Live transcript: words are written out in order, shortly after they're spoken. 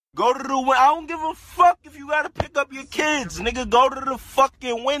Go to the I don't give a fuck if you gotta pick up your kids, nigga. Go to the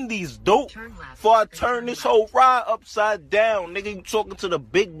fucking Wendy's, dope. Before I turn this whole ride upside down, nigga. You talking to the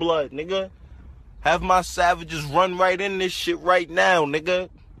big blood, nigga. Have my savages run right in this shit right now, nigga.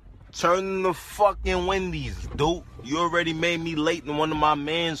 Turn the fucking Wendy's, dope. You already made me late in one of my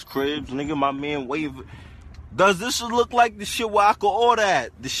man's cribs, nigga. My man wave. Does this look like the shit where I could order at?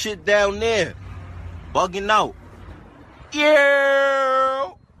 The shit down there. Bugging out. Yeah.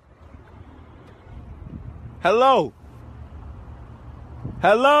 Hello.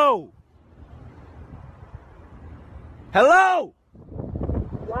 Hello. Hello.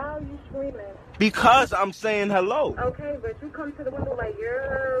 Why are you screaming? Because I'm saying hello. Okay, but you come to the window like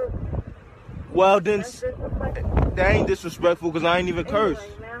you're... Well, then, that ain't disrespectful because I ain't even curse.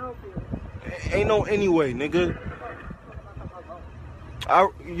 Anyway, may I help you? Ain't no anyway, nigga.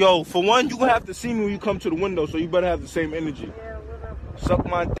 Yo, for one, you gonna have to see me when you come to the window, so you better have the same energy. Yeah, whatever. Suck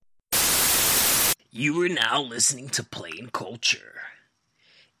my dick. You are now listening to Plain Culture.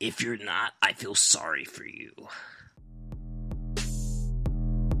 If you're not, I feel sorry for you.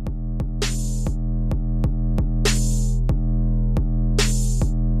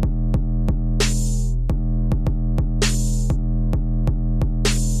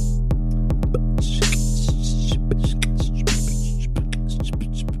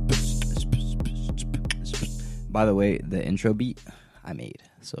 By the way, the intro beat I made.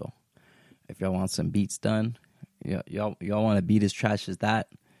 So if y'all want some beats done, y'all want a beat as trash as that,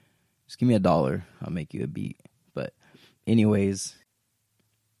 just give me $1. I'll make you a beat. But anyways,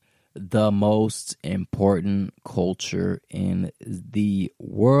 the most important culture in the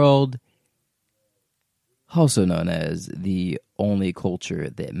world, also known as the only culture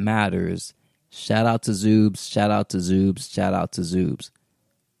that matters. Shout out to Zoobs, shout out to Zoobs, shout out to Zoobs.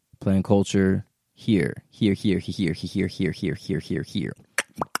 Plain Culture. Here.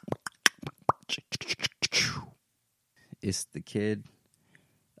 It's the kid,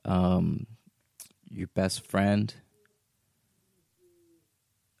 your best friend,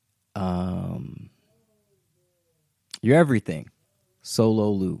 your everything.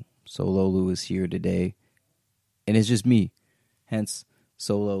 Solo Lou. Solo Lou is here today, and it's just me, hence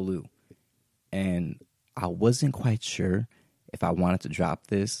Solo Lou. And I wasn't quite sure if I wanted to drop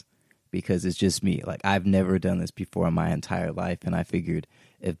this, because it's just me. Like, I've never done this before in my entire life, and I figured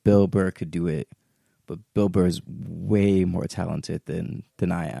if Bill Burr could do it, but Bill Burr is way more talented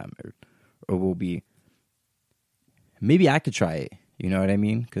than I am, or will be. Maybe I could try it. You know what I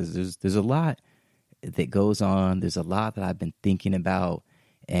mean? Because there's a lot that goes on. There's a lot that I've been thinking about,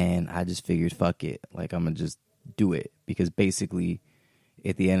 and I just figured, fuck it. Like, I'm gonna just do it, because basically,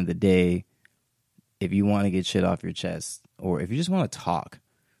 at the end of the day, if you want to get shit off your chest, or if you just want to talk,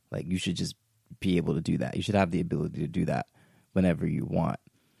 like, you should just be able to do that. You should have the ability to do that whenever you want.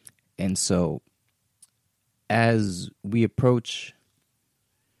 And so, as we approach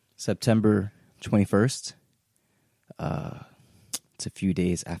September 21st, it's a few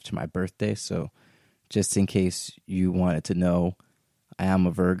days after my birthday. So, just in case you wanted to know, I am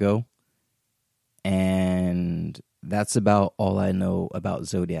a Virgo. And that's about all I know about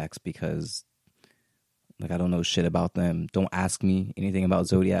zodiacs, because like, I don't know shit about them. Don't ask me anything about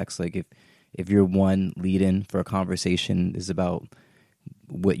zodiacs. Like, if your one lead-in for a conversation is about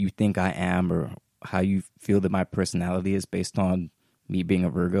what you think I am or how you feel that my personality is based on me being a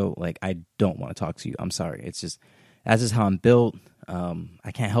Virgo, like, I don't want to talk to you. I'm sorry. It's just, that's just how I'm built.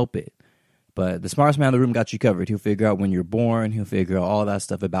 I can't help it. But the smartest man in the room got you covered. He'll figure out when you're born. He'll figure out all that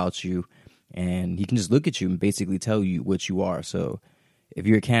stuff about you. And he can just look at you and basically tell you what you are. So if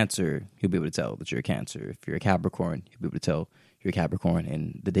you're a Cancer, he'll be able to tell that you're a Cancer. If you're a Capricorn, he'll be able to tell you're a Capricorn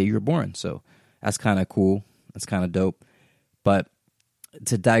and the day you were born. So that's kind of cool. That's kind of dope. But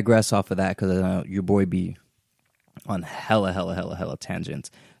to digress off of that, because I know your boy be on hella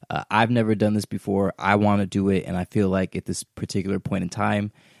tangents. I've never done this before. I want to do it, and I feel like at this particular point in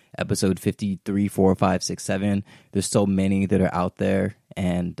time, episode 53, 4, 5, 6, 7, there's so many that are out there.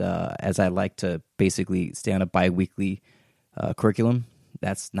 And as I like to basically stay on a bi-weekly curriculum,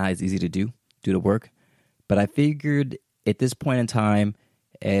 that's not as easy to do the work. But I figured at this point in time,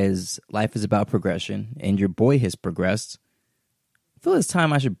 as life is about progression and your boy has progressed, I feel it's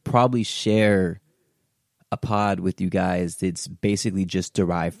time I should probably share a pod with you guys that's basically just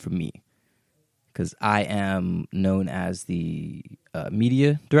derived from me. Because I am known as the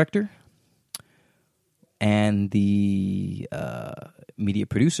media director and the media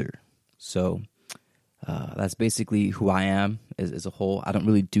producer. So that's basically who I am as a whole. I don't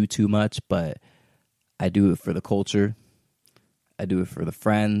really do too much, but I do it for the culture. I do it for the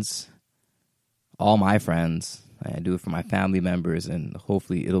friends, all my friends. I do it for my family members, and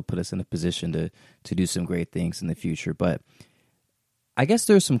hopefully it'll put us in a position to do some great things in the future. But I guess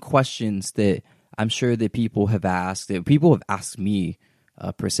there's some questions that I'm sure that people have asked, that people have asked me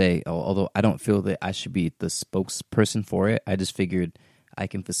per se, although I don't feel that I should be the spokesperson for it. I just figured I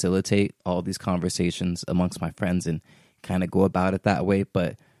can facilitate all these conversations amongst my friends and kind of go about it that way.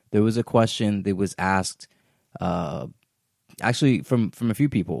 But there was a question that was asked actually from a few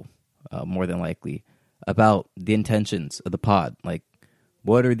people, more than likely, about the intentions of the pod. Like,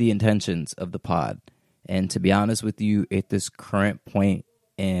 what are the intentions of the pod? And to be honest with you, at this current point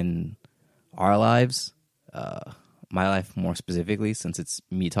in our lives, my life more specifically, since it's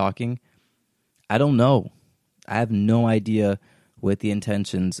me talking, I don't know. I have no idea what the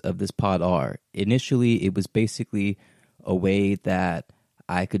intentions of this pod are. Initially, it was basically a way that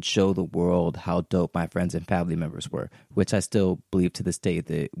I could show the world how dope my friends and family members were, which I still believe to this day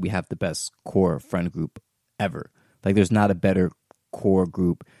that we have the best core friend group ever. Like, there's not a better core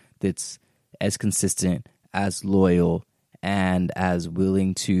group that's as consistent, as loyal, and as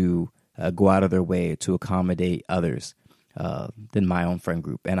willing to go out of their way to accommodate others than my own friend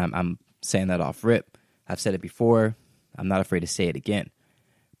group. And I'm saying that off rip. I've said it before. I'm not afraid to say it again.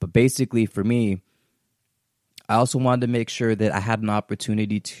 But basically, for me, I also wanted to make sure that I had an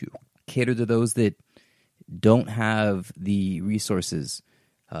opportunity to cater to those that don't have the resources,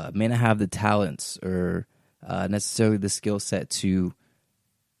 may not have the talents or necessarily the skill set to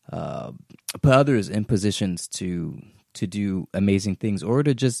put others in positions to do amazing things, or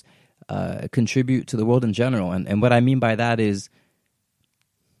to just contribute to the world in general. And what I mean by that is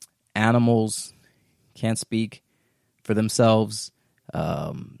animals can't speak for themselves.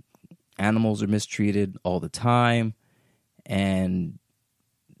 Animals are mistreated all the time. And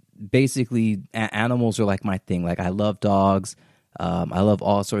basically, animals are like my thing. Like, I love dogs. I love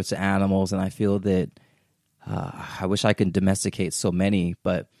all sorts of animals. And I feel that I wish I could domesticate so many.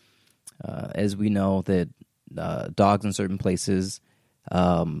 But as we know, that dogs in certain places,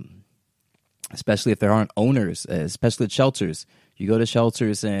 especially if there aren't owners, especially at shelters, you go to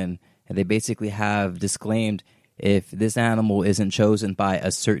shelters and they basically have disclaimed, if this animal isn't chosen by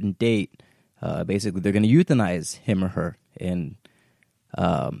a certain date, basically they're going to euthanize him or her. And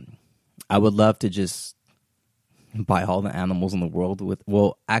I would love to just buy all the animals in the world with,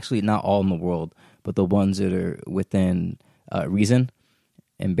 well, actually not all in the world, but the ones that are within reason,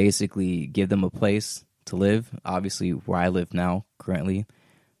 and basically give them a place to live. Obviously, where I live now, currently,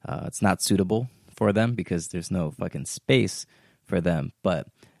 it's not suitable for them because there's no fucking space for them. But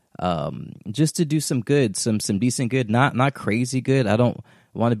just to do some good, some decent good, not crazy good. I don't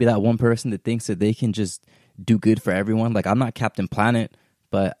want to be that one person that thinks that they can just do good for everyone. Like, I'm not Captain Planet,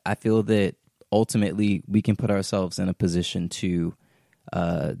 but I feel that ultimately we can put ourselves in a position to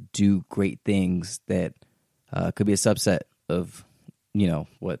do great things that could be a subset of,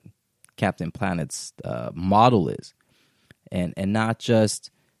 what Captain Planet's model is, and not just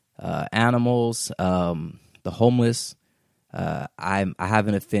animals, the homeless. I have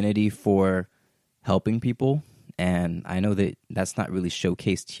an affinity for helping people, and I know that that's not really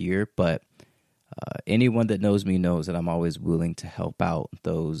showcased here, but anyone that knows me knows that I'm always willing to help out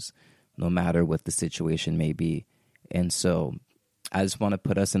those, no matter what the situation may be. And so I just want to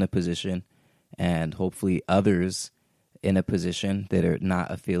put us in a position, and hopefully others in a position that are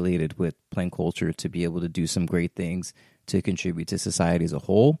not affiliated with Plain Culture, to be able to do some great things to contribute to society as a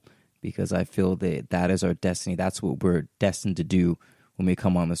whole, because I feel that that is our destiny. That's what we're destined to do when we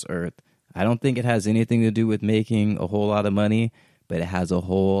come on this earth. I don't think it has anything to do with making a whole lot of money, but it has a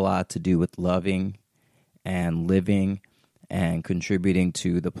whole lot to do with loving and living and contributing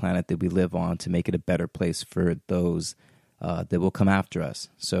to the planet that we live on, to make it a better place for those that will come after us.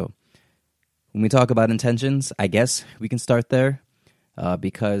 So when we talk about intentions, I guess we can start there,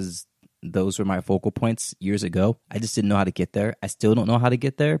 because those were my focal points years ago. I just didn't know how to get there. I still don't know how to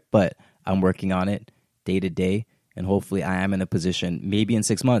get there, but I'm working on it day to day. And hopefully I am in a position, maybe in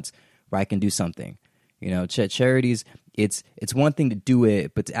 6 months, where I can do something. Charities, it's one thing to do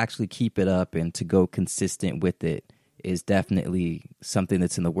it, but to actually keep it up and to go consistent with it is definitely something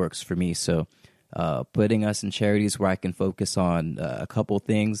that's in the works for me. So putting us in charities where I can focus on a couple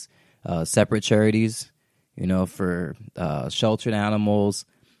things, separate charities, for sheltered animals,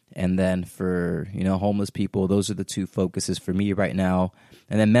 and then for, homeless people. Those are the two focuses for me right now.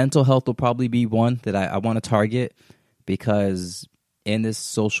 And then mental health will probably be one that I want to target, because in this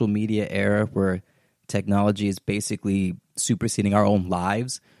social media era where technology is basically superseding our own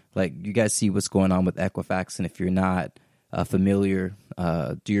lives, like, you guys see what's going on with Equifax. And if you're not familiar,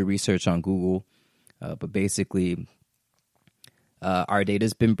 do your research on Google. But basically, our data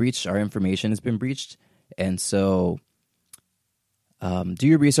has been breached, our information has been breached, And so do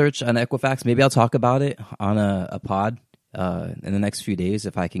your research on Equifax. Maybe I'll talk about it on a pod in the next few days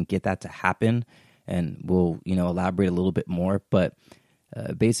if I can get that to happen, and we'll elaborate a little bit more. But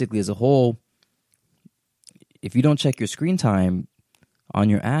basically, as a whole, if you don't check your screen time on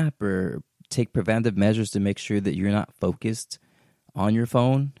your app or take preventive measures to make sure that you're not focused on your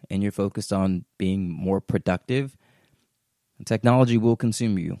phone and you're focused on being more productive, technology will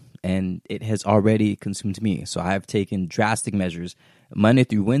consume you. And it has already consumed me. So I've taken drastic measures. Monday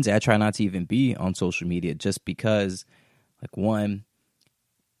through Wednesday, I try not to even be on social media just because, like, one,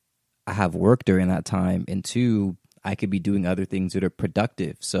 I have work during that time, and two, I could be doing other things that are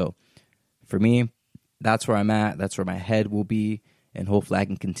productive. So for me, that's where I'm at. That's where my head will be. And hopefully I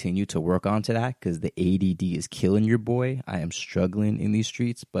can continue to work onto that, because the ADD is killing your boy. I am struggling in these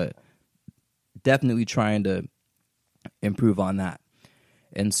streets, but definitely trying to improve on that.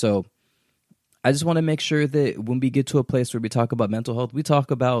 And so I just want to make sure that when we get to a place where we talk about mental health, we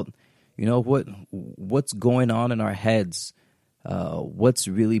talk about, what's going on in our heads, what's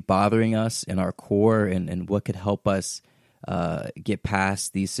really bothering us in our core, and what could help us get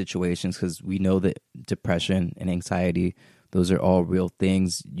past these situations, because we know that depression and anxiety, those are all real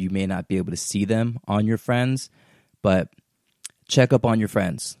things. You may not be able to see them on your friends, but check up on your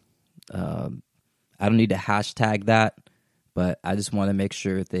friends. I don't need to hashtag that, but I just want to make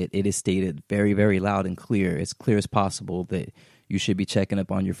sure that it is stated very, very loud and clear, as clear as possible, that you should be checking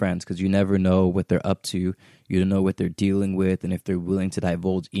up on your friends, because you never know what they're up to. You don't know what they're dealing with, and if they're willing to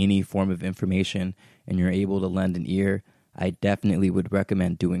divulge any form of information and you're able to lend an ear, I definitely would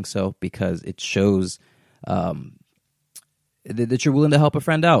recommend doing so, because it shows that you're willing to help a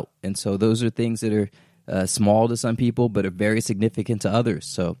friend out. And so those are things that are small to some people but are very significant to others.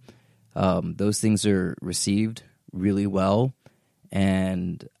 So those things are received really well,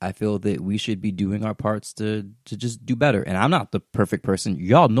 and I feel that we should be doing our parts to just do better. And I'm not the perfect person.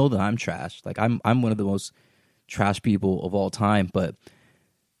 Y'all know that I'm trash. Like, I'm one of the most trash people of all time. But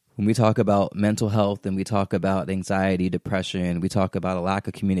when we talk about mental health and we talk about anxiety, depression, we talk about a lack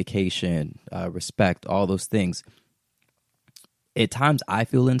of communication, respect, all those things, at times I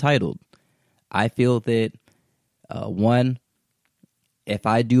feel entitled. I feel that, one, if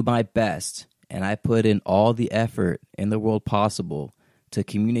I do my best and I put in all the effort in the world possible to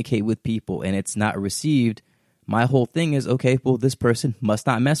communicate with people and it's not received, my whole thing is, okay, well, this person must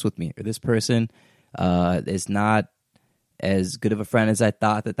not mess with me, or this person is not as good of a friend as I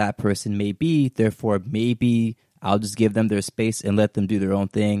thought that person may be. Therefore, maybe I'll just give them their space and let them do their own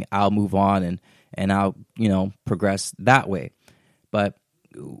thing. I'll move on and I'll, progress that way. But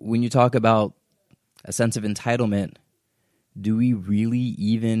when you talk about a sense of entitlement, do we really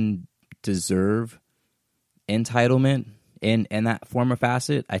even deserve entitlement in that form or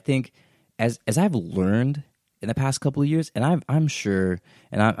facet? I think as I've learned in the past couple of years, and I'm sure,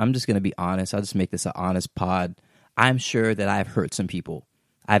 and I'm just going to be honest, I'll just make this an honest pod, I'm sure that I've hurt some people.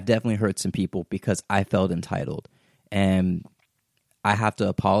 I've definitely hurt some people because I felt entitled. And I have to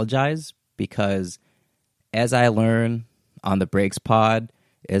apologize, because as I learn on the Breaks pod,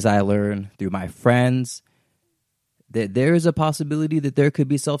 as I learn through my friends, that there is a possibility that there could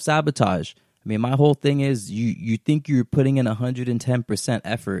be self-sabotage. I mean, my whole thing is you think you're putting in 110%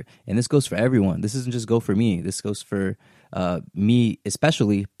 effort, and this goes for everyone. This doesn't just go for me. This goes for me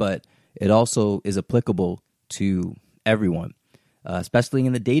especially, but it also is applicable to everyone, especially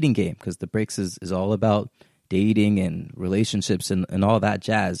in the dating game, because the Breaks is all about dating and relationships and all that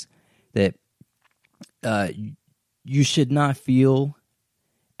jazz, that you should not feel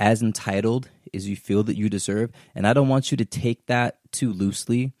as entitled as you feel that you deserve. And I don't want you to take that too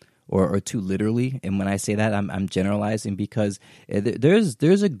loosely or too literally. And when I say that, I'm generalizing, because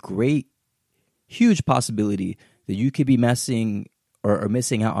there's a great, huge possibility that you could be missing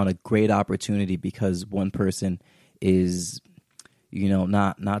out on a great opportunity because one person is,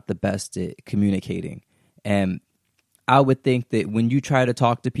 not the best at communicating. And I would think that when you try to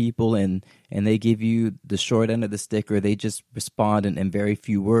talk to people and they give you the short end of the stick, or they just respond in very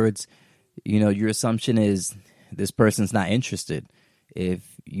few words, your assumption is this person's not interested.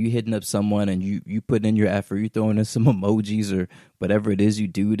 If you hitting up someone and you put in your effort, you throwing in some emojis or whatever it is you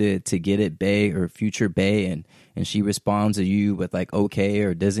do to get it bae or future bae, and she responds to you with like okay,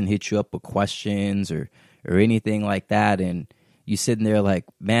 or doesn't hit you up with questions or anything like that, and you sitting there like,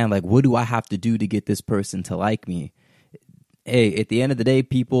 man, like, what do I have to do to get this person to like me? Hey, at the end of the day,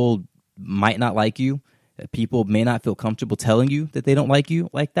 people might not like you. People may not feel comfortable telling you that they don't like you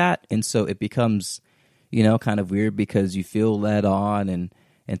like that. And so it becomes, kind of weird because you feel led on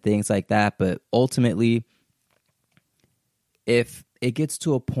and things like that. But ultimately, if it gets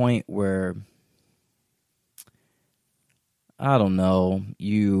to a point where I don't know,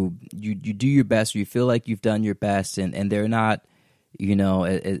 you do your best, or you feel like you've done your best, and they're not,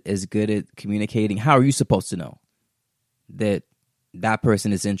 as good at communicating, how are you supposed to know that that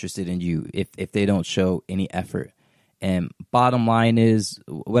person is interested in you if they don't show any effort? And bottom line is,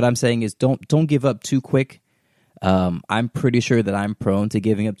 what I'm saying is, don't give up too quick. I'm pretty sure that I'm prone to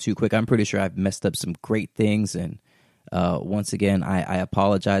giving up too quick. I'm pretty sure I've messed up some great things, and once again, I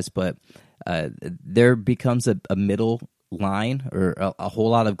apologize, but there becomes a middle line, or a whole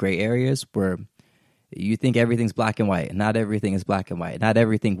lot of gray areas where you think everything's black and white. Not everything is black and white. Not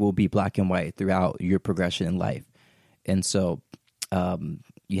everything will be black and white throughout your progression in life. And so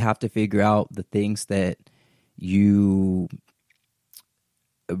you have to figure out the things that you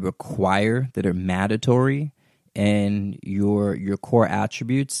require, that are mandatory, and your core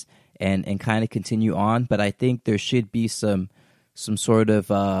attributes, and kind of continue on. But I think there should be some sort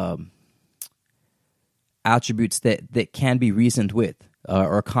of attributes that can be reasoned with,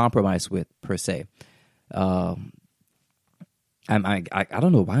 or compromised with, per se. I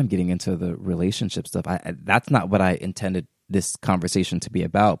don't know why I'm getting into the relationship stuff. That's not what I intended this conversation to be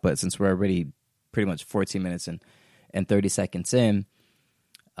about. But since we're already pretty much 14 minutes and 30 seconds in,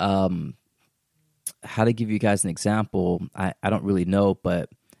 how to give you guys an example, I don't really know, but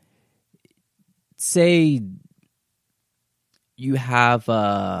say you have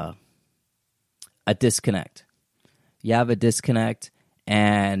a disconnect. You have a disconnect,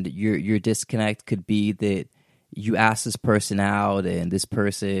 and your disconnect could be that you asked this person out, and this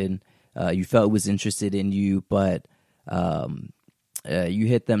person you felt was interested in you, but you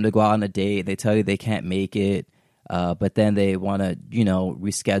hit them to go out on a date. They tell you they can't make it, but then they want to,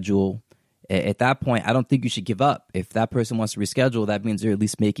 reschedule. At that point, I don't think you should give up. If that person wants to reschedule, that means they're at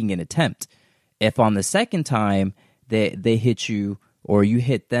least making an attempt. If on the second time they hit you, or you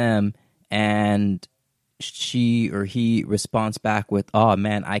hit them, and she or he responds back with, "Oh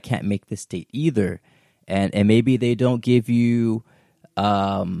man, I can't make this date either," and maybe they don't give you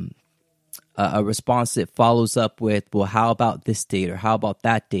a response that follows up with, "Well, how about this date, or how about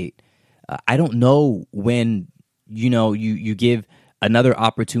that date?" I don't know when you give another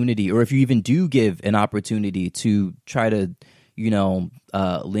opportunity, or if you even do give an opportunity to try to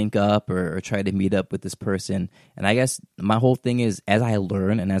link up, or try to meet up with this person. And I guess my whole thing is, as I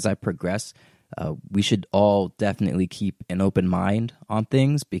learn and as I progress, we should all definitely keep an open mind on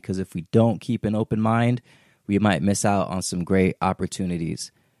things, because if we don't keep an open mind, we might miss out on some great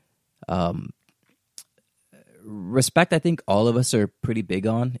opportunities. Respect, I think all of us are pretty big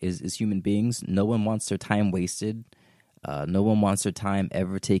on is human beings. No one wants their time wasted. No one wants their time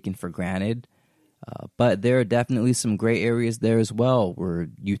ever taken for granted. But there are definitely some gray areas there as well, where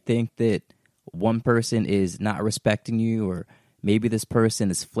you think that one person is not respecting you, or maybe this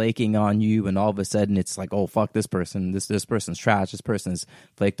person is flaking on you, and all of a sudden it's like, oh, fuck this person. This person's trash. This person has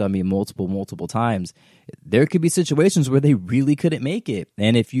flaked on me multiple times. There could be situations where they really couldn't make it.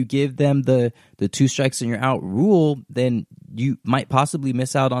 And if you give them the 2 strikes and you're out rule, then you might possibly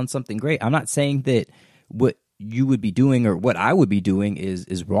miss out on something great. I'm not saying that what you would be doing, or what I would be doing,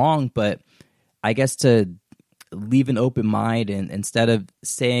 is wrong, but I guess to leave an open mind, and instead of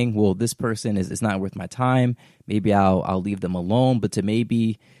saying, well, this person is not worth my time, maybe I'll leave them alone, but to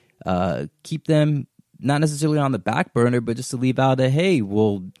maybe keep them not necessarily on the back burner, but just to leave out a, hey,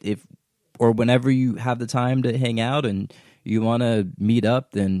 well, if or whenever you have the time to hang out and you want to meet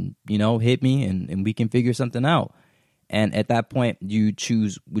up, then hit me, and we can figure something out. And at that point, you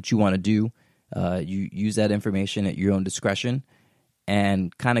choose what you want to do. You use that information at your own discretion,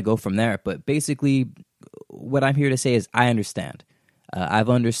 and kind of go from there. But basically, what I'm here to say is, I understand. I've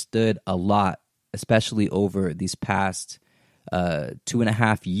understood a lot, especially over these past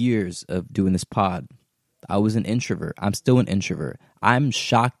 2.5 years of doing this pod. I was an introvert. I'm still an introvert. I'm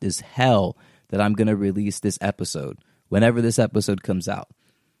shocked as hell that I'm going to release this episode whenever this episode comes out.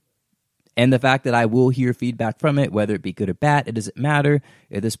 And the fact that I will hear feedback from it, whether it be good or bad, it doesn't matter.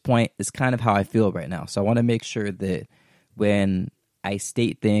 At this point, it's kind of how I feel right now. So I want to make sure that when I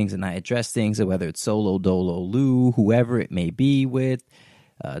state things and I address things, whether it's solo, dolo, Lou, whoever it may be with,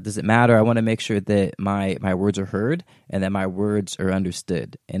 doesn't matter. I want to make sure that my words are heard and that my words are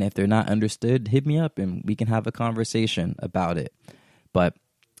understood. And if they're not understood, hit me up and we can have a conversation about it. But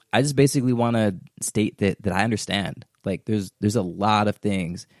I just basically want to state that I understand. Like, there's a lot of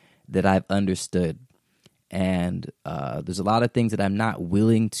things that I've understood, and there's a lot of things that I'm not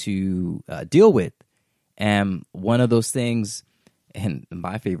willing to deal with. And one of those things, and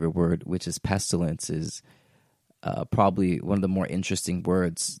my favorite word, which is pestilence, is probably one of the more interesting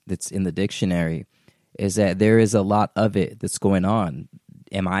words that's in the dictionary, is that there is a lot of it that's going on.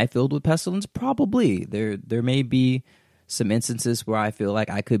 Am I filled with pestilence? Probably. There may be some instances where I feel like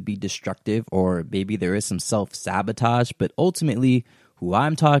I could be destructive, or maybe there is some self-sabotage, but ultimately who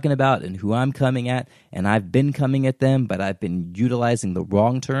I'm talking about and who I'm coming at, and I've been coming at them, but I've been utilizing the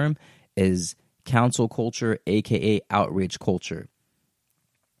wrong term, is cancel culture, aka outrage culture.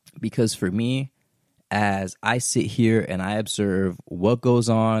 Because for me, as I sit here and I observe what goes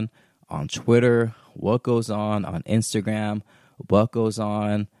on Twitter, what goes on Instagram, what goes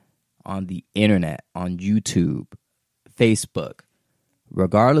on the internet, on YouTube, Facebook,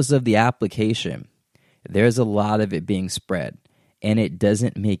 regardless of the application, there's a lot of it being spread, and it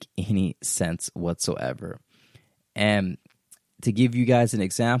doesn't make any sense whatsoever. And to give you guys an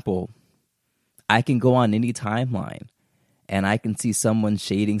example, I can go on any timeline and I can see someone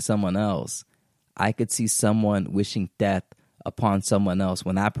shading someone else. I could see someone wishing death upon someone else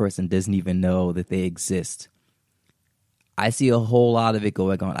when that person doesn't even know that they exist. I see a whole lot of it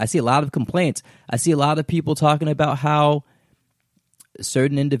going on. I see a lot of complaints. I see a lot of people talking about how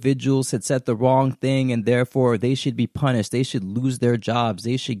certain individuals had said the wrong thing and therefore they should be punished. They should lose their jobs.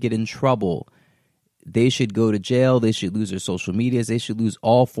 They should get in trouble. They should go to jail. They should lose their social medias. They should lose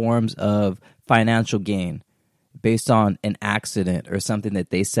all forms of financial gain based on an accident or something that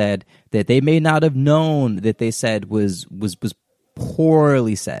they said that they may not have known that they said was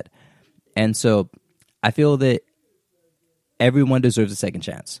poorly said. And so I feel that everyone deserves a second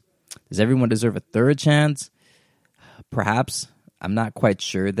chance. Does everyone deserve a third chance? Perhaps. I'm not quite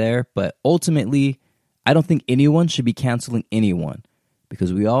sure there. But ultimately, I don't think anyone should be canceling anyone,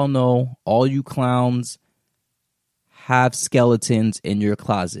 because we all know all you clowns have skeletons in your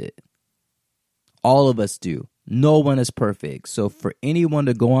closet. All of us do. No one is perfect. So for anyone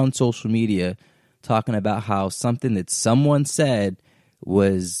to go on social media talking about how something that someone said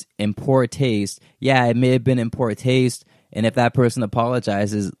was in poor taste, yeah, it may have been in poor taste, and if that person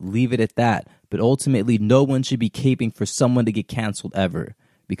apologizes, leave it at that. But ultimately, no one should be caping for someone to get canceled ever,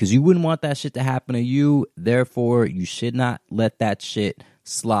 because you wouldn't want that shit to happen to you. Therefore, you should not let that shit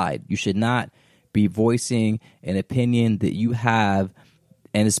slide. You should not be voicing an opinion that you have,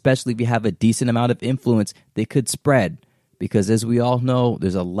 and especially if you have a decent amount of influence, that could spread. Because as we all know,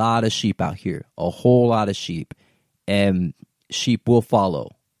 there's a lot of sheep out here, a whole lot of sheep, and sheep will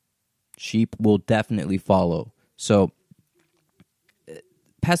follow. Sheep will definitely follow. So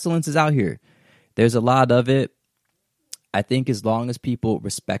pestilence is out here. There's a lot of it. I think as long as people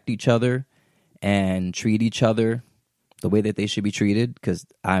respect each other and treat each other the way that they should be treated, because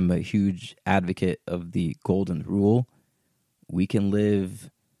I'm a huge advocate of the golden rule, we can live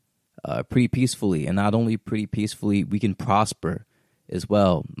pretty peacefully. And not only pretty peacefully, we can prosper as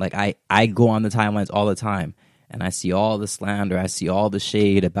well. Like I go on the timelines all the time, and I see all the slander, I see all the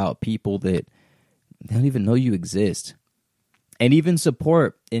shade about people that they don't even know you exist. And even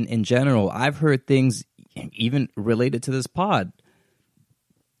support in general. I've heard things even related to this pod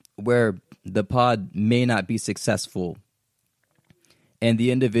where the pod may not be successful, and the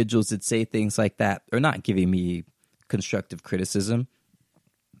individuals that say things like that are not giving me constructive criticism.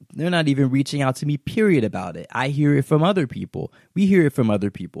 They're not even reaching out to me, period, about it. I hear it from other people. We hear it from other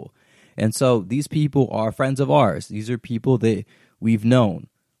people. And so these people are friends of ours. These are people that we've known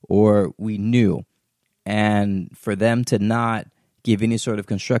or we knew. And for them to not give any sort of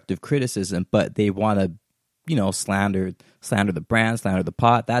constructive criticism, but they want to, slander the brand, slander the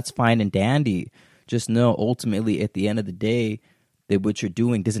pot, that's fine and dandy. Just know ultimately at the end of the day that what you're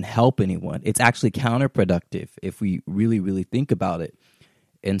doing doesn't help anyone. It's actually counterproductive if we really, really think about it.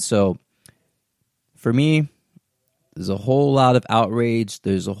 And so for me, there's a whole lot of outrage.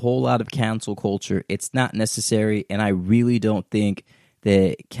 There's a whole lot of cancel culture. It's not necessary. And I really don't think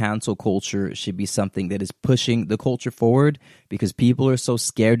that cancel culture should be something that is pushing the culture forward, because people are so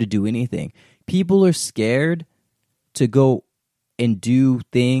scared to do anything. People are scared to go and do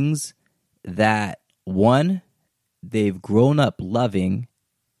things that, one, they've grown up loving,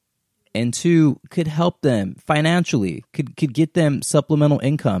 and two, could help them financially, could get them supplemental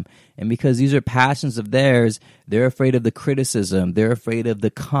income. And because these are passions of theirs, they're afraid of the criticism. They're afraid of the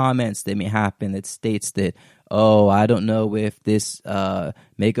comments that may happen that states that, oh, I don't know if this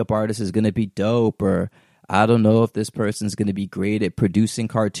makeup artist is going to be dope, or I don't know if this person's going to be great at producing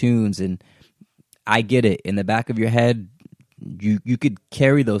cartoons. And I get it. In the back of your head, you could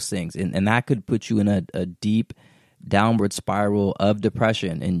carry those things, and that could put you in a deep downward spiral of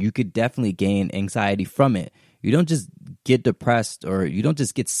depression, and you could definitely gain anxiety from it. You don't just get depressed, or you don't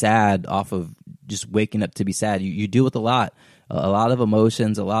just get sad off of just waking up to be sad. You deal with a lot of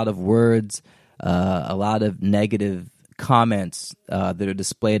emotions, a lot of words, a lot of negative comments that are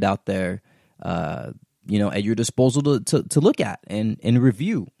displayed out there, at your disposal to look at and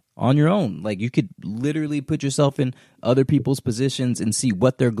review. on your own. Like, you could literally put yourself in other people's positions and see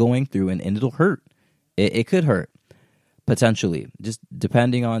what they're going through, and it'll hurt. It could hurt, potentially, just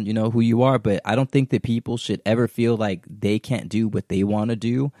depending on, you know, who you are. But I don't think that people should ever feel like they can't do what they want to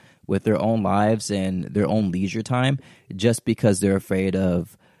do with their own lives and their own leisure time just because they're afraid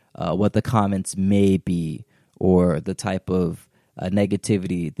of what the comments may be or the type of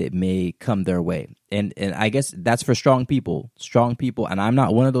negativity that may come their way. And I guess that's for strong people, and I'm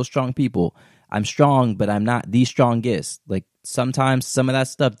not one of those strong people. I'm strong, but I'm not the strongest. Like, sometimes some of that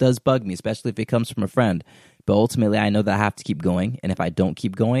stuff does bug me, especially if it comes from a friend. But ultimately, I know that I have to keep going. And if I don't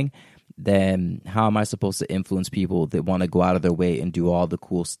keep going, then how am I supposed to influence people that want to go out of their way and do all the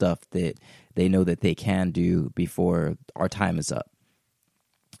cool stuff that they know that they can do before our time is up?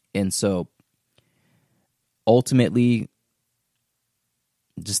 And so, ultimately,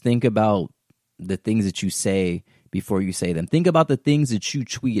 just think about the things that you say before you say them. Think about the things that you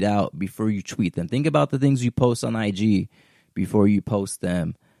tweet out before you tweet them. Think about the things you post on IG before you post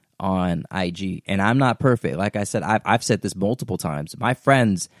them on IG. And I'm not perfect. Like I said, I've said this multiple times. My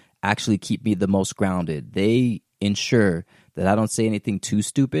friends actually keep me the most grounded. They ensure that I don't say anything too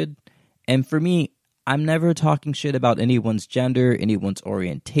stupid. And for me, I'm never talking shit about anyone's gender, anyone's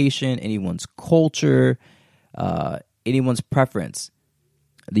orientation, anyone's culture, anyone's preference.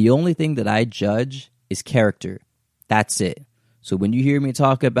 The only thing that I judge is character. That's it. So when you hear me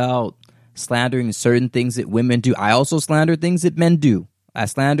talk about slandering certain things that women do, I also slander things that men do. I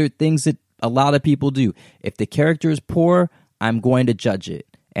slander things that a lot of people do. If the character is poor, I'm going to judge it.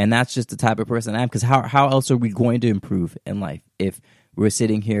 And that's just the type of person I am. Because how else are we going to improve in life if we're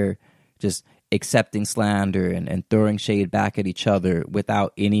sitting here just accepting slander and throwing shade back at each other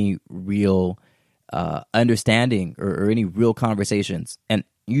without any real understanding or any real conversations? And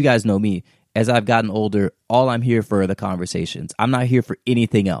you guys know me. As I've gotten older, all I'm here for are the conversations. I'm not here for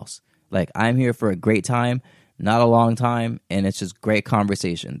anything else. Like, I'm here for a great time, not a long time, and it's just great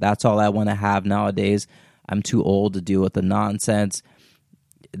conversation. That's all I want to have nowadays. I'm too old to deal with the nonsense.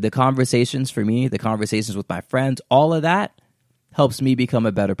 The conversations for me, the conversations with my friends, all of that helps me become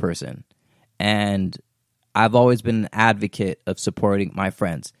a better person. And I've always been an advocate of supporting my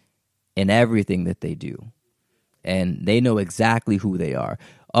friends in everything that they do. And they know exactly who they are.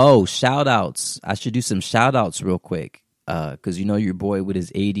 Oh, shout outs. I should do some shout outs real quick. Because you know your boy with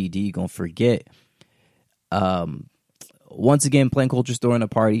his ADD gonna forget. Once again, Plain Culture throwing a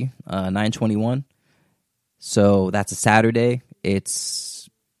party, 9/21. So that's a Saturday. It's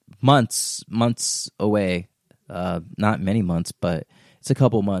months away. Not many months, but it's a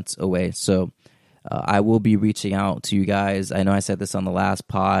couple months away. So I will be reaching out to you guys. I know I said this on the last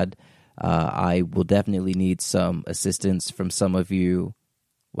pod. I will definitely need some assistance from some of you.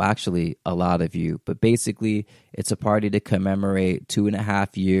 Well, actually, a lot of you. But basically, it's a party to commemorate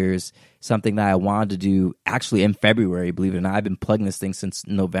 2.5 years, something that I wanted to do actually in February, believe it or not. I've been plugging this thing since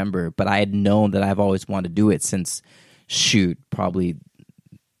November, but I had known that I've always wanted to do it since, probably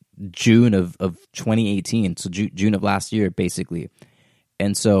June of 2018. So June of last year, basically.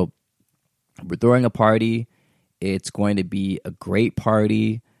 And so we're throwing a party. It's going to be a great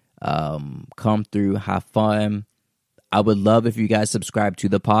party. Come through, have fun. I would love if you guys subscribe to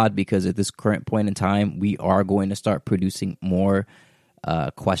the pod, because at this current point in time, we are going to start producing more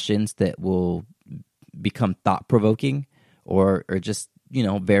questions that will become thought-provoking or just, you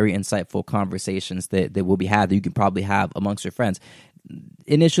know, very insightful conversations that will be had that you can probably have amongst your friends.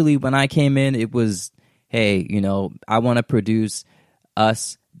 Initially, when I came in, it was, hey, you know, I want to produce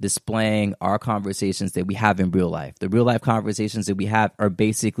us displaying our conversations that we have in real life. The real life conversations that we have are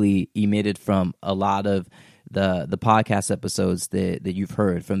basically emitted from a lot of the podcast episodes that you've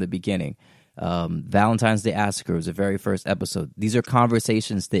heard from the beginning. Valentine's Day Massacre was the very first episode. These are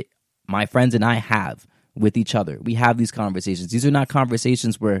conversations that my friends and I have with each other. We have these conversations. These are not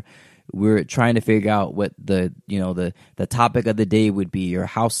conversations where we're trying to figure out what the topic of the day would be, or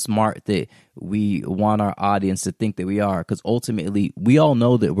how smart that we want our audience to think that we are. Because ultimately, we all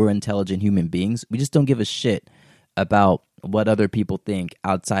know that we're intelligent human beings. We just don't give a shit about what other people think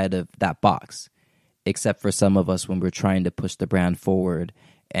outside of that box, except for some of us when we're trying to push the brand forward.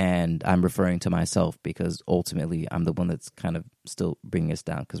 And I'm referring to myself because ultimately I'm the one that's kind of still bringing us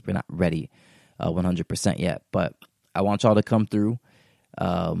down because we're not ready 100% yet. But I want y'all to come through.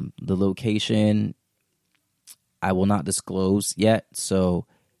 The location I will not disclose yet, so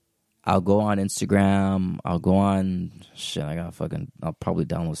I'll go on Instagram. I'll go on I'll probably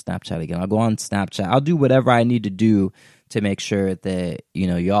download Snapchat again. I'll go on Snapchat. I'll do whatever I need to do to make sure that, you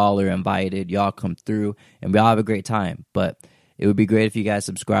know, y'all are invited, y'all come through, and we all have a great time. But it would be great if you guys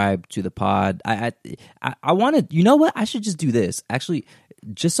subscribe to the pod. I want to, you know what? I should just do this. Actually,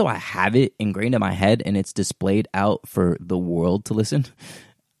 just so I have it ingrained in my head and it's displayed out for the world to listen,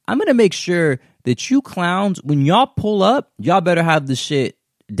 I'm going to make sure that you clowns, when y'all pull up, y'all better have the shit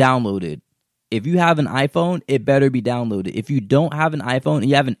downloaded. If you have an iPhone, it better be downloaded. If you don't have an iPhone and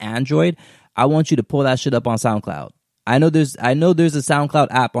you have an Android, I want you to pull that shit up on SoundCloud. I know there's a SoundCloud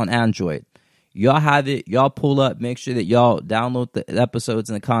app on Android. Y'all have it. Y'all pull up. Make sure that y'all download the episodes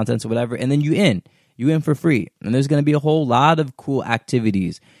and the contents or whatever, and then you in for free. And there's going to be a whole lot of cool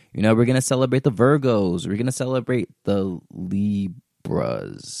activities. You know, we're going to celebrate the Virgos. We're going to celebrate the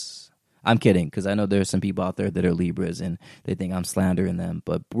Libras. I'm kidding, because I know there's some people out there that are Libras and they think I'm slandering them.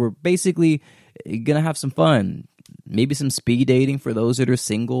 But we're basically going to have some fun. Maybe some speed dating for those that are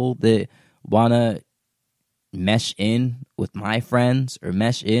single that want to mesh in with my friends or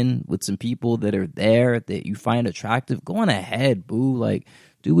mesh in with some people that are there that you find attractive. Go on ahead, boo. Like,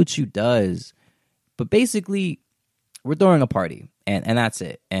 do what you does. But basically, we're throwing a party, and that's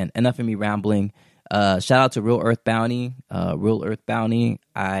it. And enough of me rambling. Shout out to Real Earth Bounty. Real Earth Bounty,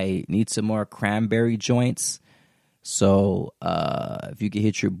 I need some more cranberry joints. So if you could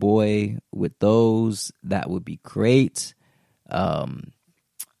hit your boy with those, that would be great.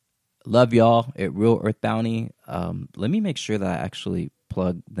 Love y'all at Real Earth Bounty. Let me make sure that I actually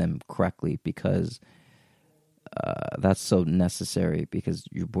plug them correctly, because that's so necessary, because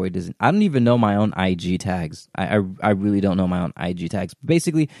your boy doesn't. I don't even know my own IG tags. I really don't know my own IG tags.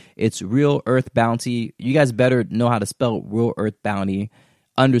 Basically, it's Real Earth Bounty. You guys better know how to spell Real Earth Bounty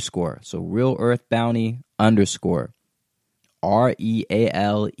 _. So Real Earth Bounty _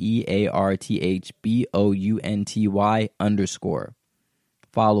 REALEARTHBOUNTY _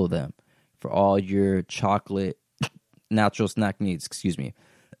 Follow them for all your chocolate natural snack needs. Excuse me.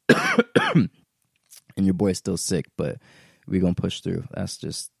 And your boy's still sick, but we're going to push through. That's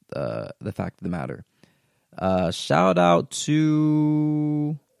just the fact of the matter. Shout out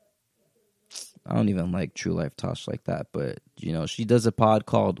to... I don't even like True Life Tosh like that, but, you know, she does a pod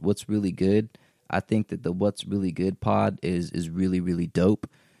called What's Really Good. I think that the What's Really Good pod is really, really dope.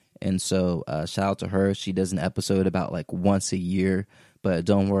 And so shout out to her. She does an episode about like once a year, but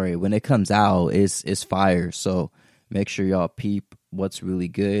don't worry. When it comes out, it's fire. So make sure y'all peep What's Really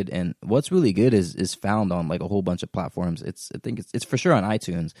Good. And What's Really Good is found on like a whole bunch of platforms. I think it's for sure on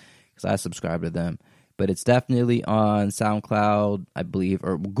iTunes, because I subscribe to them. But it's definitely on SoundCloud, I believe,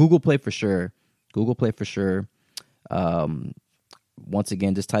 or Google Play for sure. Google Play for sure. Once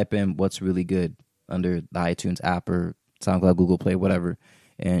again, just type in What's Really Good under the iTunes app or SoundCloud, Google Play, whatever,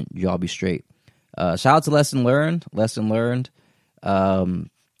 and y'all be straight. Shout out to Lesson Learned. Lesson Learned.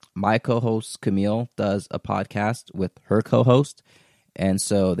 My co-host Camille does a podcast with her co-host, and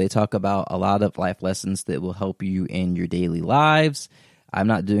so they talk about a lot of life lessons that will help you in your daily lives. I'm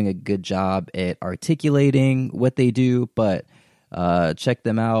not doing a good job at articulating what they do, but check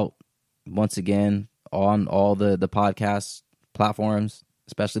them out once again on all the podcast platforms,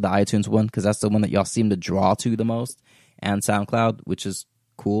 especially the iTunes one, because that's the one that y'all seem to draw to the most, and SoundCloud, which is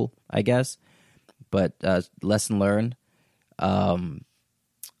cool, I guess. But Lesson Learned,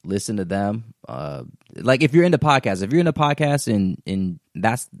 listen to them. Like if you're into podcasts, and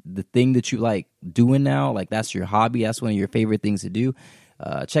that's the thing that you like doing now, like that's your hobby, that's one of your favorite things to do,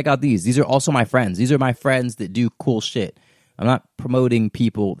 check out these. These are also my friends. These are my friends that do cool shit. I'm not promoting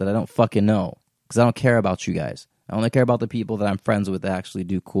people that I don't fucking know, because I don't care about you guys. I only care about the people that I'm friends with that actually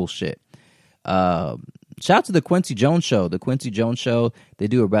do cool shit. Shout out to the Quincy Jones Show. The Quincy Jones Show, they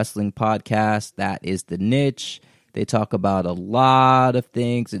do a wrestling podcast. That is The Niche. They talk about a lot of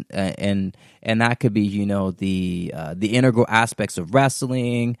things, and that could be, you know, the integral aspects of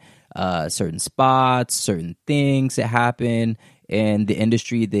wrestling, certain spots, certain things that happen in the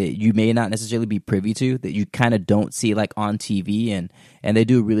industry that you may not necessarily be privy to, that you kind of don't see like on TV, and they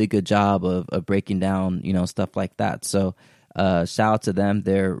do a really good job of breaking down, you know, stuff like that. So shout out to them.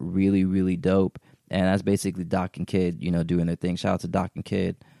 They're really, really dope. And that's basically Doc and Kid, you know, doing their thing. Shout out to Doc and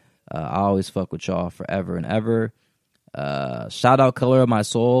Kid. I always fuck with y'all forever and ever. Shout out Color of My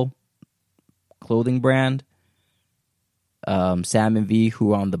Soul clothing brand. Sam and V,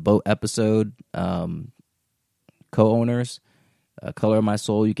 who are on the boat episode, co-owners. Color of My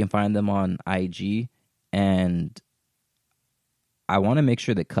Soul, you can find them on IG. And I want to make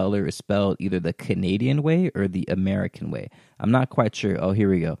sure that color is spelled either the Canadian way or the American way. I'm not quite sure. Oh,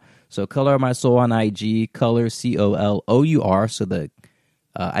 here we go. So Color of My Soul on IG, color COLOUR. So the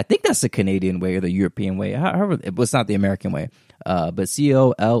I think that's the Canadian way or the European way. However, it's not the American way. But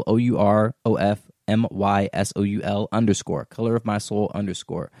COLOUROFMYSOUL _ Color of My Soul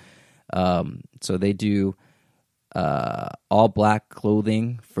 _ So they do all black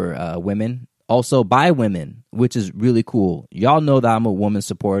clothing for women, Also by women, which is really cool. Y'all know that I'm a woman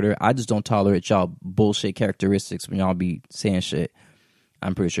supporter. I just don't tolerate y'all bullshit characteristics when y'all be saying shit.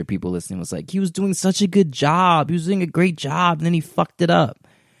 I'm pretty sure people listening was like, he was doing such a good job. He was doing a great job, and then he fucked it up.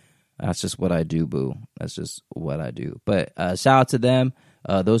 That's just what I do, boo. That's just what I do. But shout out to them.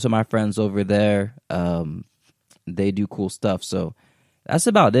 Those are my friends over there. They do cool stuff. So that's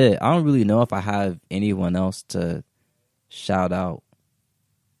about it. I don't really know if I have anyone else to shout out.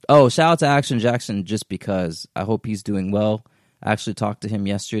 Oh, shout out to Action Jackson just because I hope he's doing well. I actually talked to him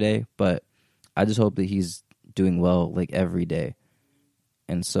yesterday, but I just hope that he's doing well like every day.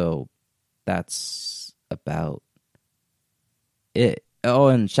 And so that's about it. Oh,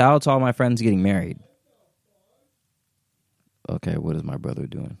 and shout out to all my friends getting married. Okay, what is my brother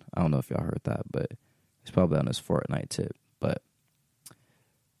doing? I don't know if y'all heard that, but he's probably on his Fortnite tip. But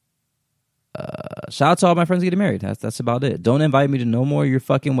shout out to all my friends getting married. That's about it. Don't invite me to no more of your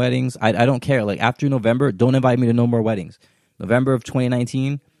fucking weddings. I don't care. Like after November, don't invite me to no more weddings. November of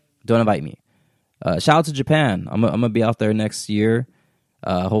 2019, don't invite me. Shout out to Japan. I'm gonna be out there next year.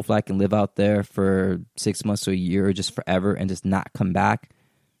 Hopefully I can live out there for 6 months to a year or just forever and just not come back.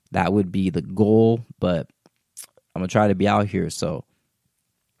 That would be the goal, but I'm going to try to be out here. So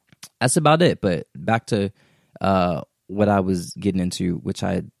that's about it. But back to what I was getting into, which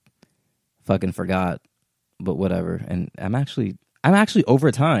I fucking forgot, but whatever. And I'm actually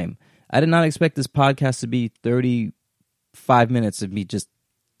over time. I did not expect this podcast to be 35 minutes of me just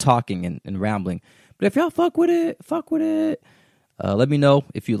talking and rambling. But if y'all fuck with it. Let me know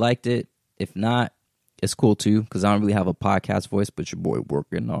if you liked it. If not, it's cool too, because I don't really have a podcast voice, but your boy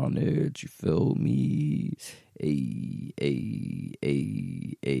working on it. You feel me?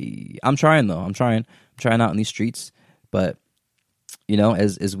 I'm trying though. I'm trying out in these streets. But you know,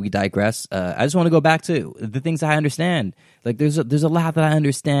 as we digress, I just want to go back to the things I understand. Like there's a lot that I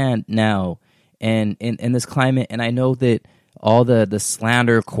understand now, and in this climate, and I know that all the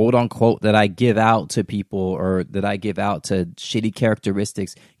slander, quote unquote, that I give out to people or that I give out to shitty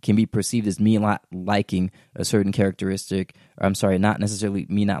characteristics can be perceived as me not liking a certain characteristic. Or, I'm sorry, not necessarily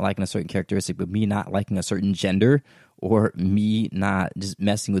me not liking a certain characteristic, but me not liking a certain gender, or me not just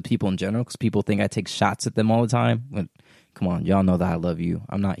messing with people in general because people think I take shots at them all the time. But, come on, y'all know that I love you.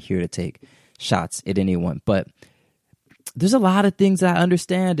 I'm not here to take shots at anyone. But there's a lot of things that I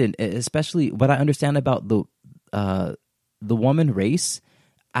understand, and especially what I understand about the woman race.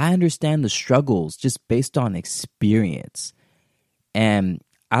 I understand the struggles just based on experience. And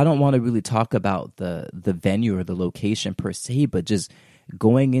I don't want to really talk about the venue or the location per se, but just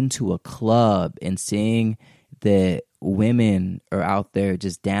going into a club and seeing that women are out there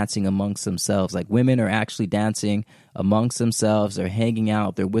just dancing amongst themselves. Like women are actually dancing amongst themselves. They're hanging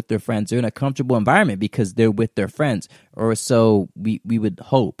out. They're with their friends. They're in a comfortable environment because they're with their friends, or so we would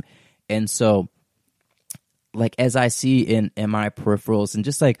hope. And so, like, as I see in my peripherals and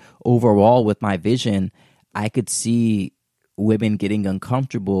just like overall with my vision, I could see women getting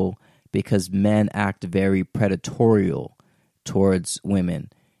uncomfortable because men act very predatorial towards women.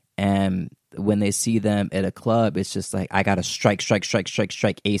 And when they see them at a club, it's just like, I got to strike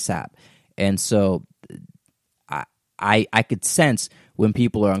ASAP. And so I could sense when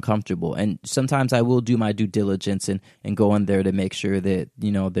people are uncomfortable. And sometimes I will do my due diligence and go in there to make sure that,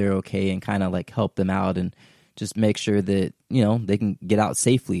 you know, they're okay and kind of like help them out and just make sure that, you know, they can get out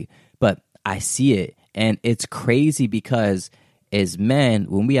safely. But I see it, and it's crazy because as men,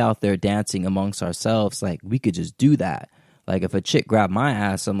 when we out there dancing amongst ourselves, like we could just do that. Like if a chick grabbed my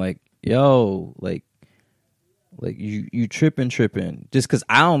ass, I'm like, yo, like you tripping, just because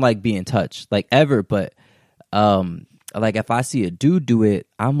I don't like being touched, like ever. But like if I see a dude do it,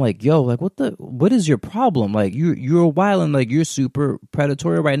 I'm like, yo, like what is your problem? Like you're wilding, like you're super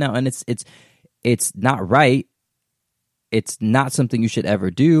predatory right now, and it's not right. It's not something you should ever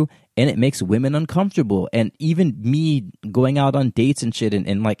do, and it makes women uncomfortable. And even me going out on dates and shit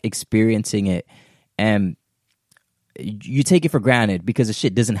and like experiencing it, and you take it for granted because the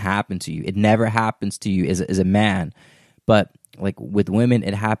shit doesn't happen to you. It never happens to you as a man. But like with women,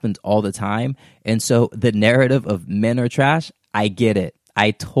 it happens all the time. And so the narrative of men are trash, I get it.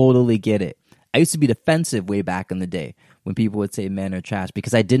 I totally get it. I used to be defensive way back in the day when people would say men are trash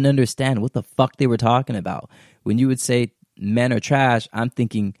because I didn't understand what the fuck they were talking about. When you would say men are trash, I'm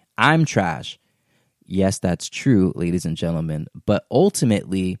thinking I'm trash. Yes, that's true, ladies and gentlemen. But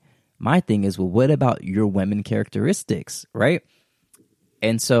ultimately, my thing is, well, what about your women characteristics, right?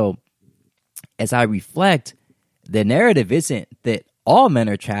 And so as I reflect, the narrative isn't that all men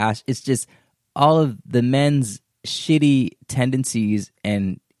are trash. It's just all of the men's shitty tendencies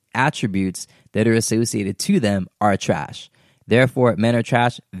and attributes that are associated to them are trash. Therefore, men are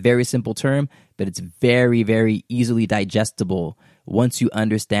trash. Very simple term, but it's very, very easily digestible once you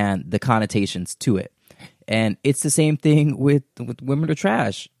understand the connotations to it. And it's the same thing with women are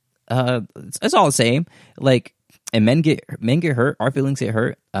trash. It's all the same. Like, and men get hurt. Our feelings get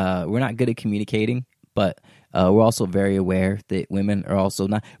hurt. We're not good at communicating, but we're also very aware that women are also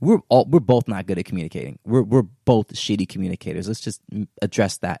not. We're both not good at communicating. We're both shitty communicators. Let's just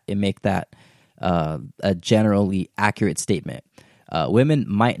address that and make that a generally accurate statement. Women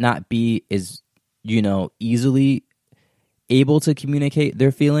might not be as easily able to communicate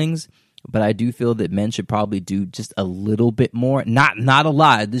their feelings, but I do feel that men should probably do just a little bit more. Not a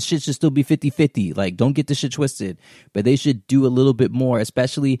lot. This shit should still be 50-50. Like, don't get this shit twisted. But they should do a little bit more,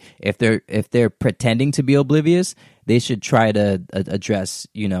 especially if they're pretending to be oblivious. They should try to address,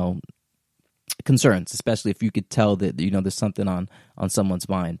 concerns, especially if you could tell that, there's something on someone's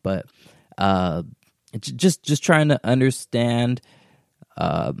mind. But just trying to understand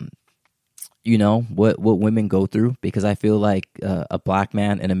what women go through, because I feel like a black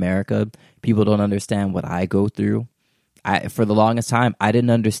man in America, people don't understand what I go through. For the longest time, I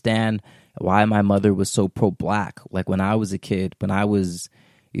didn't understand why my mother was so pro-black. Like, when I was a kid, when I was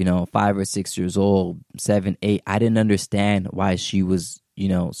 5 or 6 years old, 7, 8, I didn't understand why she was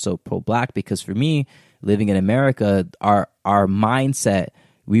so pro-black, because for me, living in America, our mindset,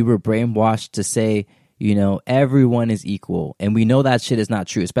 we were brainwashed to say, everyone is equal. And we know that shit is not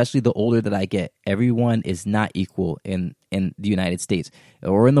true, especially the older that I get. Everyone is not equal in the United States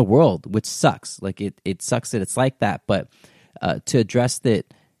or in the world, which sucks. Like, it sucks that it's like that. But to address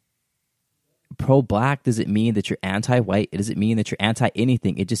that, pro-black doesn't mean that you're anti-white. It doesn't mean that you're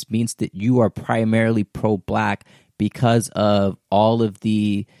anti-anything. It just means that you are primarily pro-black because of all of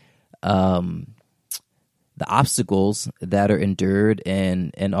the obstacles that are endured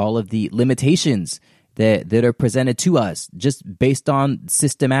and all of the limitations that are presented to us just based on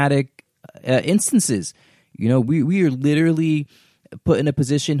systematic instances. We are literally put in a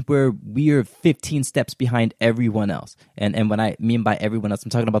position where we are 15 steps behind everyone else. And when I mean by everyone else, I'm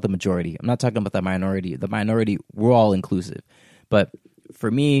talking about the majority. I'm not talking about the minority. The minority, we're all inclusive. But for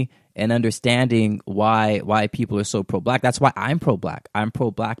me, and understanding why people are so pro-black, that's why I'm pro-black. I'm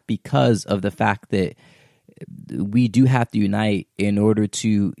pro-black because of the fact that we do have to unite in order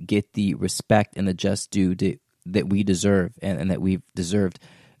to get the respect and the just due that we deserve and that we've deserved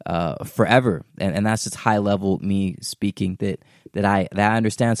forever. And that's just high level me speaking that I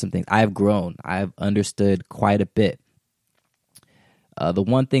understand some things. I've grown. I've understood quite a bit. The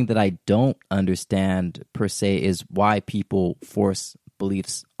one thing that I don't understand per se is why people force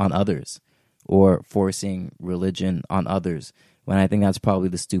beliefs on others or forcing religion on others, when I think that's probably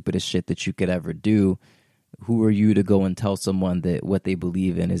the stupidest shit that you could ever do. Who are you to go and tell someone that what they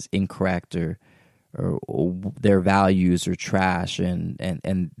believe in is incorrect or their values are trash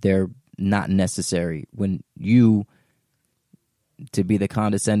and they're not necessary, when you, to be the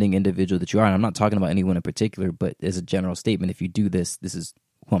condescending individual that you are, and I'm not talking about anyone in particular, but as a general statement, if you do this is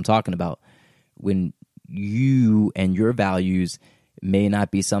who I'm talking about, when you and your values may not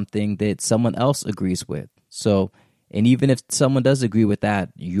be something that someone else agrees with. So, and even if someone does agree with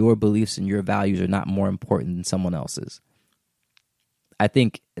that, your beliefs and your values are not more important than someone else's. I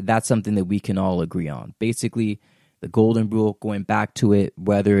think that's something that we can all agree on. Basically, the golden rule, going back to it,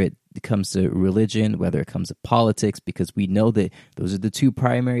 whether it comes to religion, whether it comes to politics, because we know that those are the two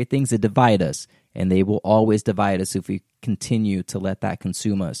primary things that divide us, and they will always divide us if we continue to let that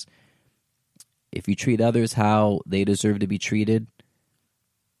consume us. If you treat others how they deserve to be treated,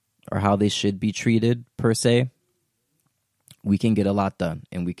 or how they should be treated, per se, we can get a lot done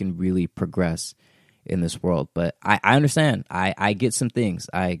and we can really progress in this world. But I understand. I get some things.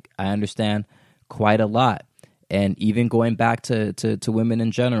 I understand quite a lot. And even going back to women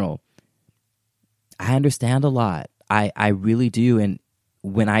in general, I understand a lot. I really do. And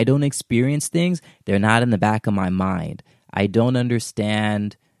when I don't experience things, they're not in the back of my mind. I don't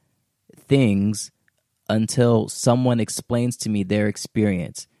understand things until someone explains to me their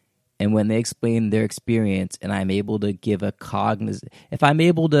experience. And when they explain their experience and I'm able to give a cognitive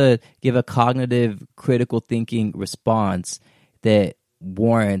critical thinking response that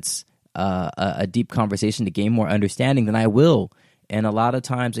warrants a deep conversation to gain more understanding, then I will. And a lot of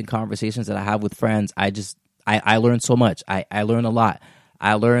times in conversations that I have with friends, I learn so much. I learn a lot.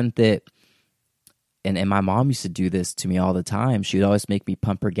 I learned that, and my mom used to do this to me all the time. She would always make me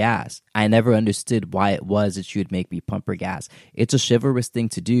pump her gas. I never understood why it was that she would make me pump her gas. It's a chivalrous thing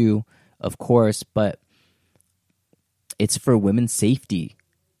to do, of course, but it's for women's safety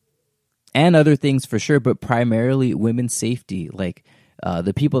and other things for sure, but primarily women's safety. Like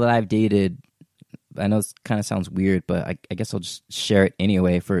the people that I've dated, I know this kind of sounds weird, but I guess I'll just share it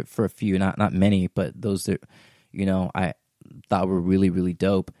anyway for a few, not many, but those that, I thought were really, really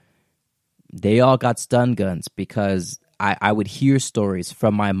dope. They all got stun guns because I would hear stories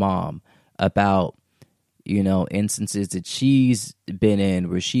from my mom about, instances that she's been in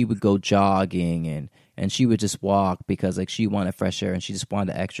where she would go jogging and she would just walk because like she wanted fresh air and she just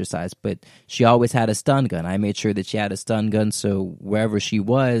wanted to exercise. But she always had a stun gun. I made sure that she had a stun gun so wherever she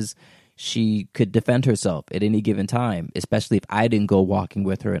was, she could defend herself at any given time, especially if I didn't go walking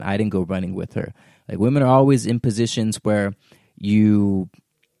with her and I didn't go running with her. Like women are always in positions where you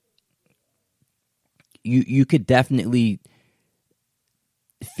could definitely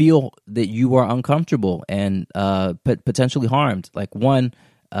feel that you are uncomfortable and potentially harmed. Like one,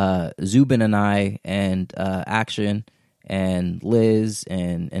 Zubin and I and Action and Liz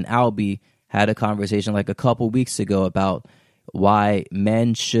and Albie had a conversation like a couple weeks ago about why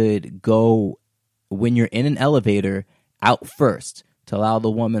men should go when you're in an elevator out first to allow the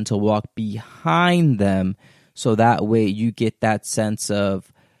woman to walk behind them, so that way you get that sense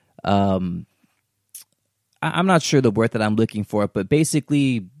of I'm not sure the word that I'm looking for, but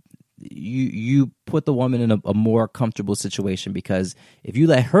basically you put the woman in a more comfortable situation, because if you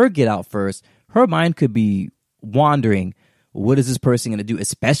let her get out first, her mind could be wandering. What is this person going to do?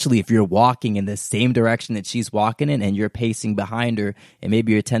 Especially if you're walking in the same direction that she's walking in and you're pacing behind her and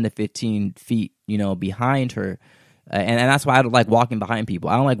maybe you're 10 to 15 feet, behind her. And that's why I don't like walking behind people.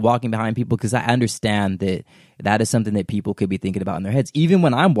 I don't like walking behind people because I understand that is something that people could be thinking about in their heads. Even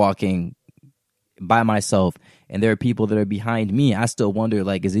when I'm walking by myself and there are people that are behind me, I still wonder,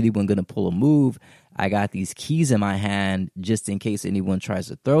 like, is anyone going to pull a move? I got these keys in my hand just in case anyone tries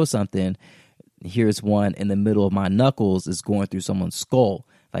to throw something. Here's one in the middle of my knuckles is going through someone's skull.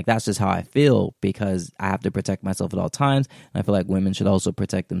 Like, that's just how I feel, because I have to protect myself at all times. And I feel like women should also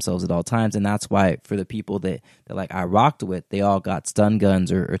protect themselves at all times. And that's why for the people that like I rocked with, they all got stun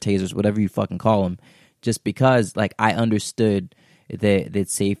guns or tasers, whatever you fucking call them, just because like I understood that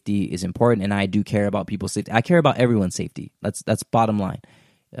safety is important, and I do care about people's safety. I care about everyone's safety. That's bottom line.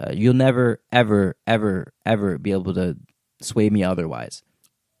 You'll never, ever, ever, ever be able to sway me otherwise.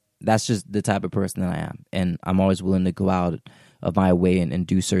 That's just the type of person that I am, and I'm always willing to go out of my way and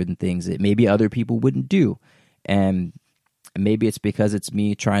do certain things that maybe other people wouldn't do. And maybe it's because it's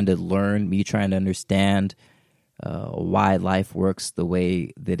me trying to learn, me trying to understand why life works the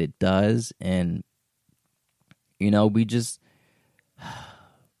way that it does. And we just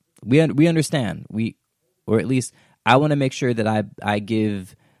we understand, or at least I want to make sure that I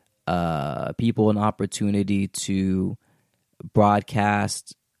give people an opportunity to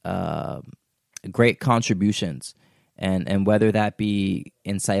broadcast great contributions, and whether that be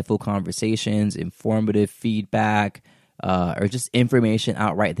insightful conversations, informative feedback, or just information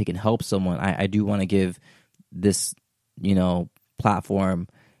outright that can help someone. I do want to give this platform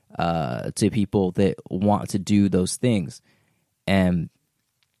to people that want to do those things. And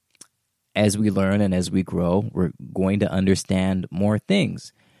as we learn and as we grow, we're going to understand more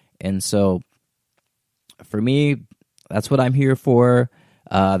things. And so for me, that's what I'm here for.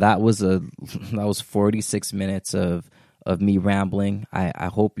 That was 46 minutes of me rambling. I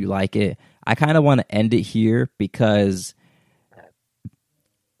hope you like it. I kind of want to end it here because,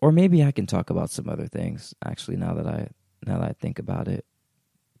 or maybe I can talk about some other things actually, now that I think about it.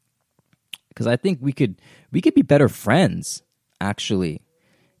 Because I think we could be better friends, actually.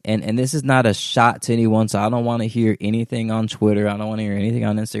 And this is not a shot to anyone, so I don't want to hear anything on Twitter. I don't want to hear anything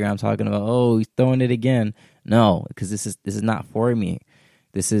on Instagram talking about, oh, he's throwing it again. No, because this is not for me.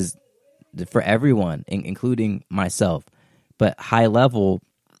 This is for everyone, including myself. But high level,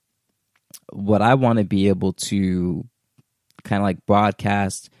 what I want to be able to kind of like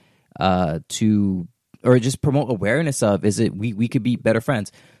broadcast to, or just promote awareness of, is that we could be better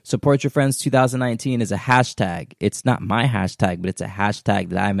friends. Support Your Friends 2019 is a hashtag. It's not my hashtag, but it's a hashtag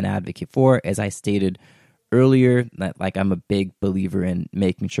that I'm an advocate for. As I stated earlier, that like I'm a big believer in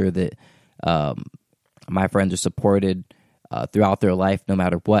making sure that my friends are supported throughout their life, no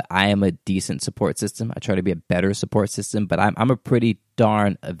matter what. I am a decent support system. I try to be a better support system, but I'm a pretty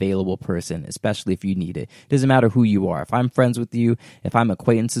darn available person, especially if you need it. It doesn't matter who you are. If I'm friends with you, if I'm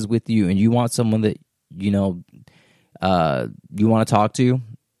acquaintances with you, and you want someone that you want to talk to,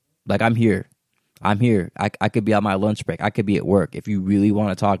 like, I'm here. I could be on my lunch break. I could be at work. If you really want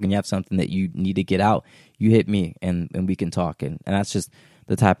to talk and you have something that you need to get out, you hit me and we can talk. And that's just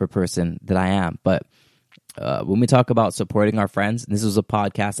the type of person that I am. But when we talk about supporting our friends, and this was a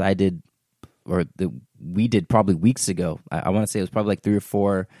podcast I did, or we did probably weeks ago. I want to say it was probably like 3 or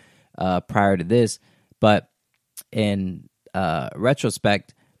 4 prior to this. But in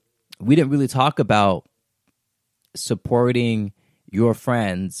retrospect, we didn't really talk about supporting your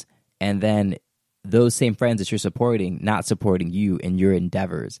friends and then those same friends that you're supporting not supporting you in your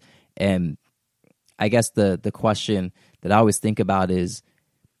endeavors. And I guess the question that I always think about is,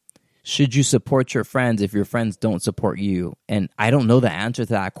 should you support your friends if your friends don't support you? And I don't know the answer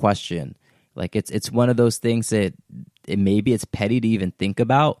to that question. Like it's one of those things that maybe it's petty to even think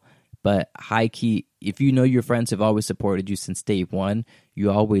about, but high key, if you know your friends have always supported you since day one,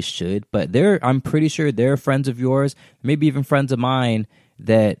 you always should. But I'm pretty sure there are friends of yours, maybe even friends of mine,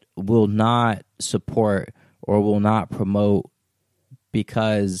 that will not support or will not promote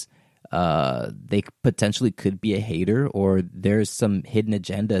because they potentially could be a hater, or there's some hidden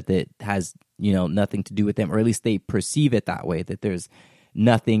agenda that has, nothing to do with them, or at least they perceive it that way, that there's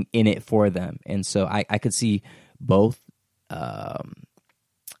nothing in it for them. And so I could see both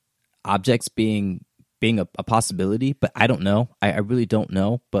objects being a possibility, but I don't know. I really don't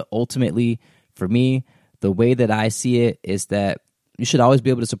know. But ultimately, for me, the way that I see it is that you should always be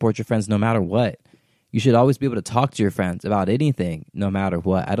able to support your friends no matter what. You should always be able to talk to your friends about anything, no matter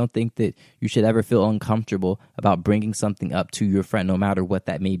what. I don't think that you should ever feel uncomfortable about bringing something up to your friend, no matter what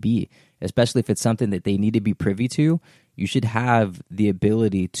that may be, especially if it's something that they need to be privy to. You should have the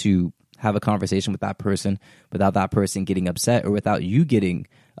ability to have a conversation with that person without that person getting upset or without you getting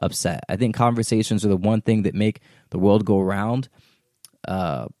upset. I think conversations are the one thing that make the world go round.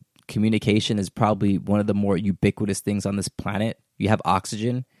 Communication is probably one of the more ubiquitous things on this planet. You have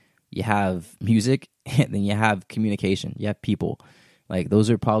oxygen, you have music, and then you have communication. You have people. Like, those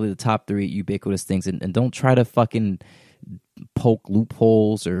are probably the top three ubiquitous things. And don't try to fucking poke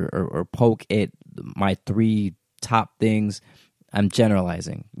loopholes or poke at my three top things. I'm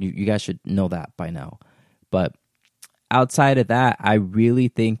generalizing. You guys should know that by now. But outside of that, I really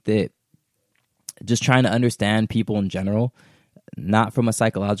think that just trying to understand people in general, not from a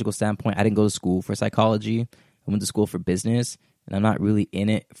psychological standpoint. I didn't go to school for psychology. I went to school for business, and I'm not really in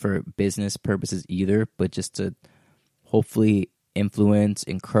it for business purposes either, but just to hopefully influence,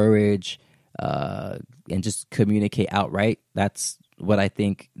 encourage, and just communicate outright. That's what I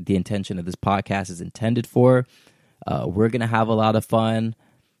think the intention of this podcast is intended for. We're going to have a lot of fun.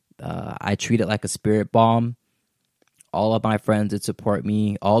 I treat it like a spirit bomb. All of my friends that support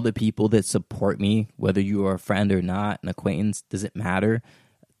me, all the people that support me, whether you are a friend or not, an acquaintance, doesn't matter.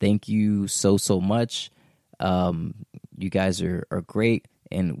 Thank you so much. You guys are great,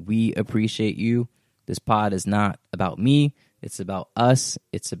 and we appreciate you. This pod is not about me. It's about us.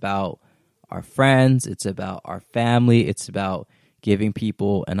 It's about our friends. It's about our family. It's about giving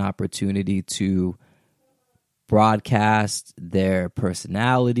people an opportunity to broadcast their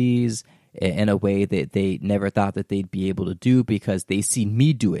personalities in a way that they never thought that they'd be able to do because they see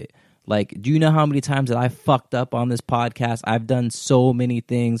me do it. Like, do you know how many times that I fucked up on this podcast? I've done so many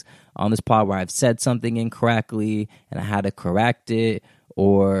things on this pod where I've said something incorrectly and I had to correct it,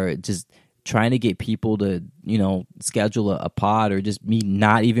 or just trying to get people to, schedule a pod, or just me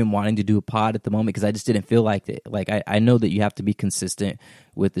not even wanting to do a pod at the moment because I just didn't feel like it. Like, I know that you have to be consistent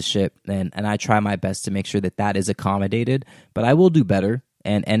with the shit, and I try my best to make sure that is accommodated, but I will do better.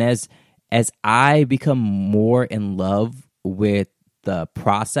 And as I become more in love with the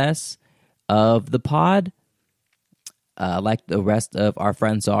process of the pod, like the rest of our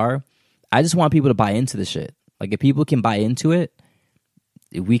friends are, I just want people to buy into the shit. Like, if people can buy into it,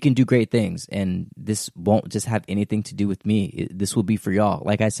 we can do great things. And this won't just have anything to do with me. This will be for y'all.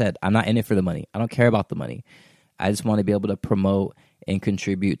 Like I said, I'm not in it for the money. I don't care about the money. I just want to be able to promote and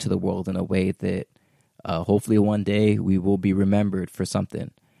contribute to the world in a way that hopefully one day we will be remembered for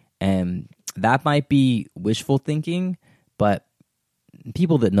something. And that might be wishful thinking, but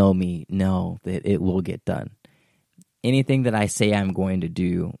people that know me know that it will get done. Anything that I say I'm going to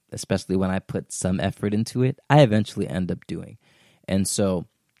do, especially when I put some effort into it, I eventually end up doing. And so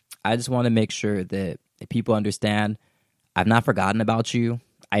I just want to make sure that people understand I've not forgotten about you.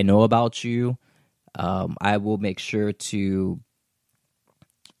 I know about you. I will make sure to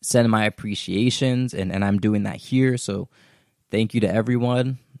send my appreciations, and I'm doing that here. So thank you to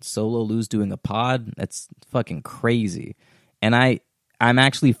everyone. Solo Lou's doing a pod. That's fucking crazy. And I'm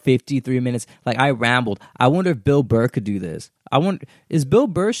actually 53 minutes. Like, I rambled. I wonder if Bill Burr could do this. Is Bill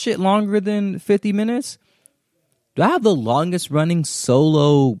Burr shit longer than 50 minutes? Do I have the longest running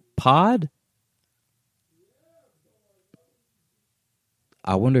solo pod?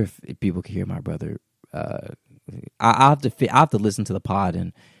 I wonder if people can hear my brother. I'll have to listen to the pod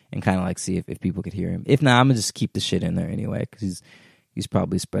and kind of like see if people could hear him. If not, I'm gonna just keep the shit in there anyway, because he's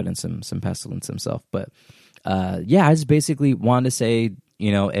probably spreading some pestilence himself. But yeah, I just basically wanted to say,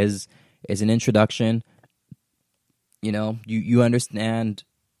 as an introduction, you understand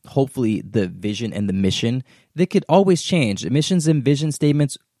hopefully the vision and the mission, they could always change. Missions and vision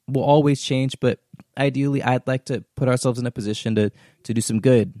statements will always change, but ideally I'd like to put ourselves in a position to do some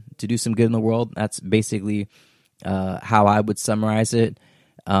good, in the world. That's basically how I would summarize it.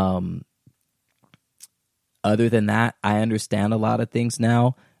 Other than that, I understand a lot of things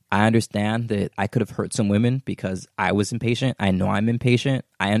now. I understand that I could have hurt some women because I was impatient. I know I'm impatient.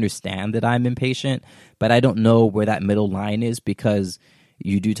 I understand that I'm impatient, but I don't know where that middle line is, because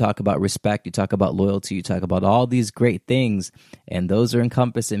you do talk about respect, you talk about loyalty, you talk about all these great things, and those are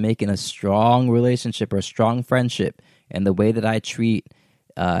encompassed in making a strong relationship or a strong friendship. And the way that I treat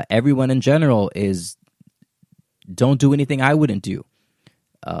everyone in general is don't do anything I wouldn't do.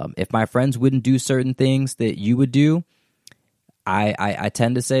 If my friends wouldn't do certain things that you would do, I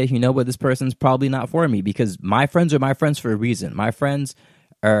tend to say, you know what, this person's probably not for me, because my friends are my friends for a reason. My friends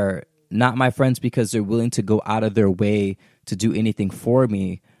are not my friends because they're willing to go out of their way to do anything for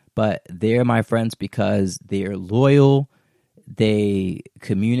me, but they're my friends because they're loyal. They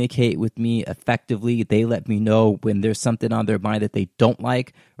communicate with me effectively. They let me know when there's something on their mind that they don't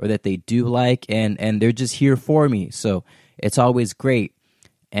like or that they do like, and they're just here for me. So it's always great.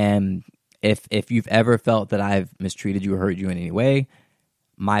 And if you've ever felt that I've mistreated you or hurt you in any way,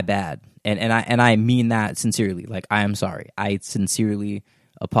 my bad. And I mean that sincerely. Like, I am sorry. I sincerely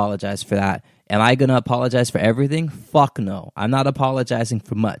apologize for that. Am I going to apologize for everything? Fuck no. I'm not apologizing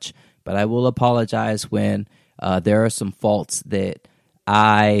for much, but I will apologize when there are some faults that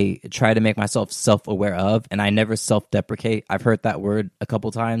I try to make myself self-aware of, and I never self-deprecate. I've heard that word a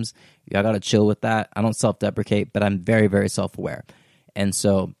couple times. I got to chill with that. I don't self-deprecate, but I'm very, very self-aware. And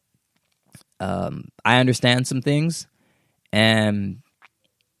so I understand some things, and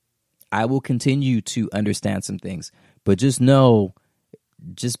I will continue to understand some things. But just know,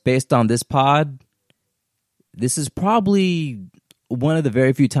 just based on this pod, this is probably one of the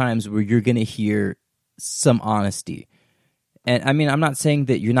very few times where you're going to hear some honesty. And I mean, I'm not saying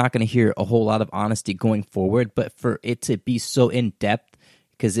that you're not going to hear a whole lot of honesty going forward, but for it to be so in-depth,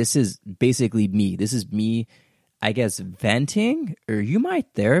 because this is basically me. This is me, I guess, venting. Are you my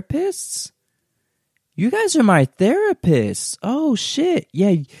therapists? You guys are my therapists. Oh, shit.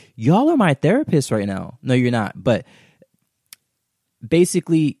 Yeah, y'all are my therapists right now. No, you're not. But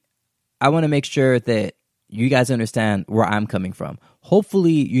basically, I want to make sure that you guys understand where I'm coming from.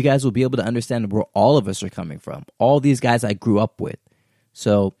 Hopefully, you guys will be able to understand where all of us are coming from. All these guys I grew up with.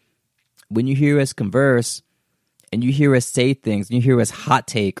 So when you hear us converse, and you hear us say things, and you hear us hot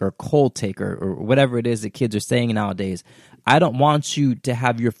take or cold take or whatever it is that kids are saying nowadays, I don't want you to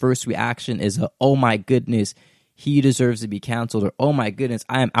have your first reaction is, oh my goodness, he deserves to be canceled, or oh my goodness,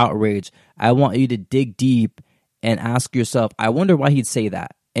 I am outraged. I want you to dig deep and ask yourself, I wonder why he'd say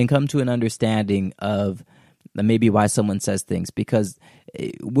that, and come to an understanding of maybe why someone says things. Because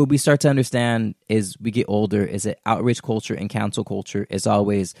what we start to understand as we get older is that outrage culture and cancel culture is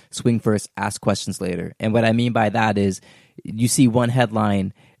always swing first, ask questions later. And what I mean by that is, you see one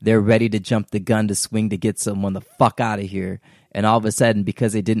headline, they're ready to jump the gun to swing to get someone the fuck out of here. And all of a sudden,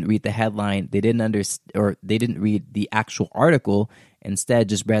 because they didn't read the headline, they didn't read the actual article, instead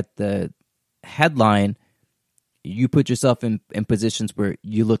just read the headline, you put yourself in positions where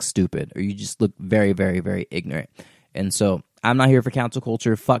you look stupid, or you just look very, very, very ignorant. And so I'm not here for cancel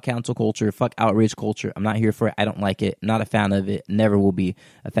culture. Fuck cancel culture. Fuck outrage culture. I'm not here for it. I don't like it. I'm not a fan of it. Never will be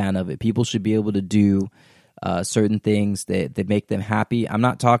a fan of it. People should be able to do certain things that make them happy. I'm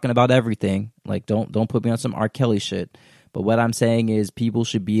not talking about everything. Like, don't put me on some R. Kelly shit. But what I'm saying is, people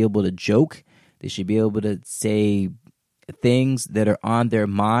should be able to joke. They should be able to say things that are on their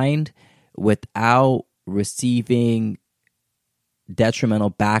mind without receiving detrimental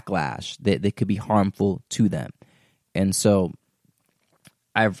backlash that could be harmful to them. And so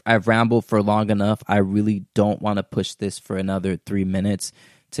I've rambled for long enough. I really don't want to push this for another 3 minutes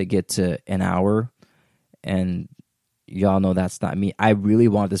to get to an hour. And y'all know that's not me. I really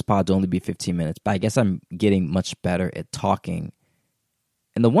want this pod to only be 15 minutes, but I guess I'm getting much better at talking.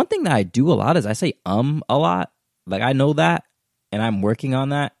 And the one thing that I do a lot is I say a lot. Like, I know that, and I'm working on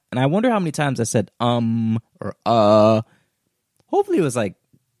that. And I wonder how many times I said or Hopefully it was like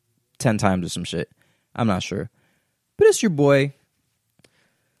 10 times or some shit. I'm not sure. But it's your boy,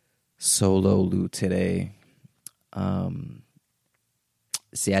 Solo Lou today.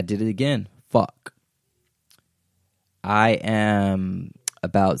 See, I did it again. Fuck. I am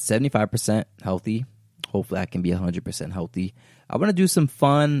about 75% healthy. Hopefully I can be 100% healthy. I want to do some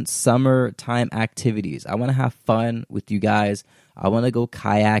fun summertime activities. I want to have fun with you guys. I want to go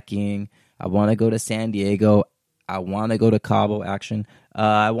kayaking. I want to go to San Diego. I want to go to Cabo, action.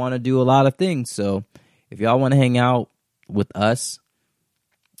 I want to do a lot of things. So if y'all want to hang out with us,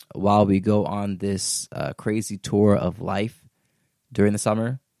 while we go on this crazy tour of life during the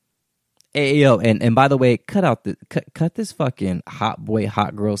summer. Hey, yo, and by the way, cut this fucking hot boy,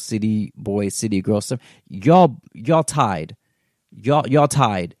 hot girl, city boy, city girl stuff. Y'all tied. Y'all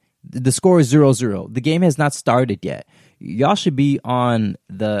tied. The score is 0-0. The game has not started yet. Y'all should be on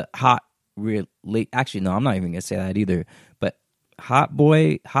the hot actually, no, I'm not even gonna say that either. But hot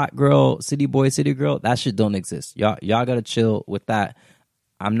boy, hot girl, city boy, city girl, that shit don't exist. Y'all gotta chill with that.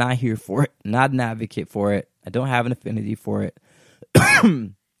 I'm not here for it. Not an advocate for it. I don't have an affinity for it.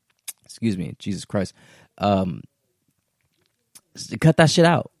 Excuse me, Jesus Christ. Cut that shit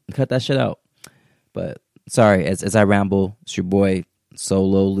out. Cut that shit out. But sorry, as I ramble, it's your boy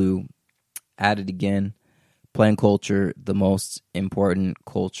Solo Lou at it again. Playing culture, the most important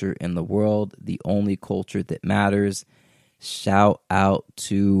culture in the world, the only culture that matters. Shout out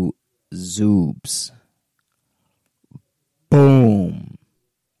to Zoobs. Boom.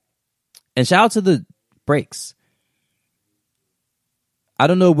 And shout out to the breaks. I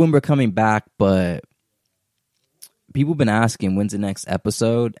don't know when we're coming back, but people been asking when's the next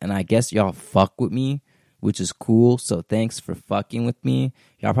episode, and I guess y'all fuck with me, which is cool. So thanks for fucking with me.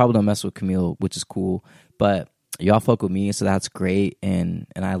 Y'all probably don't mess with Camille, which is cool, but y'all fuck with me, so that's great, and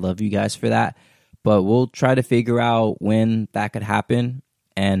I love you guys for that. But we'll try to figure out when that could happen,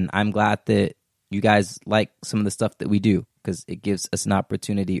 and I'm glad that you guys like some of the stuff that we do, because it gives us an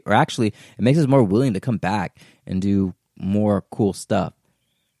opportunity, or actually it makes us more willing to come back and do more cool stuff.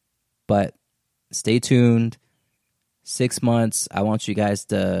 But stay tuned. 6 months, I want you guys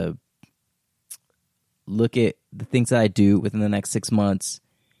to look at the things that I do within the next 6 months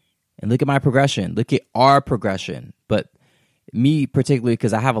and look at my progression. Look at our progression. But me particularly,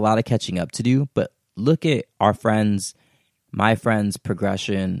 because I have a lot of catching up to do, but look at our friends, my friends'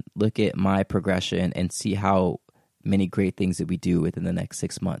 progression. Look at my progression and see how many great things that we do within the next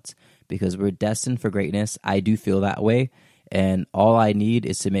 6 months, because we're destined for greatness. I do feel that way. And all I need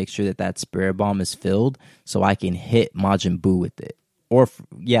is to make sure that spirit bomb is filled so I can hit Majin Buu with it. Or,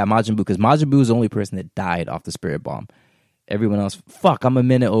 Majin Buu, because Majin Buu is the only person that died off the spirit bomb. Everyone else, fuck, I'm a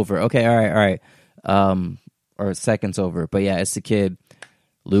minute over. Okay, all right. Or seconds over. But yeah, it's the kid,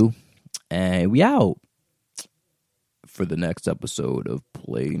 Lou. And we out. For the next episode of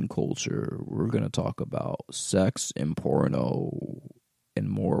Plain Culture, we're going to talk about sex and porno and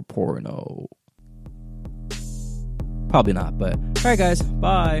more porno. Probably not, but all right, guys.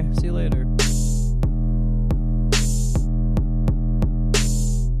 Bye. See you later.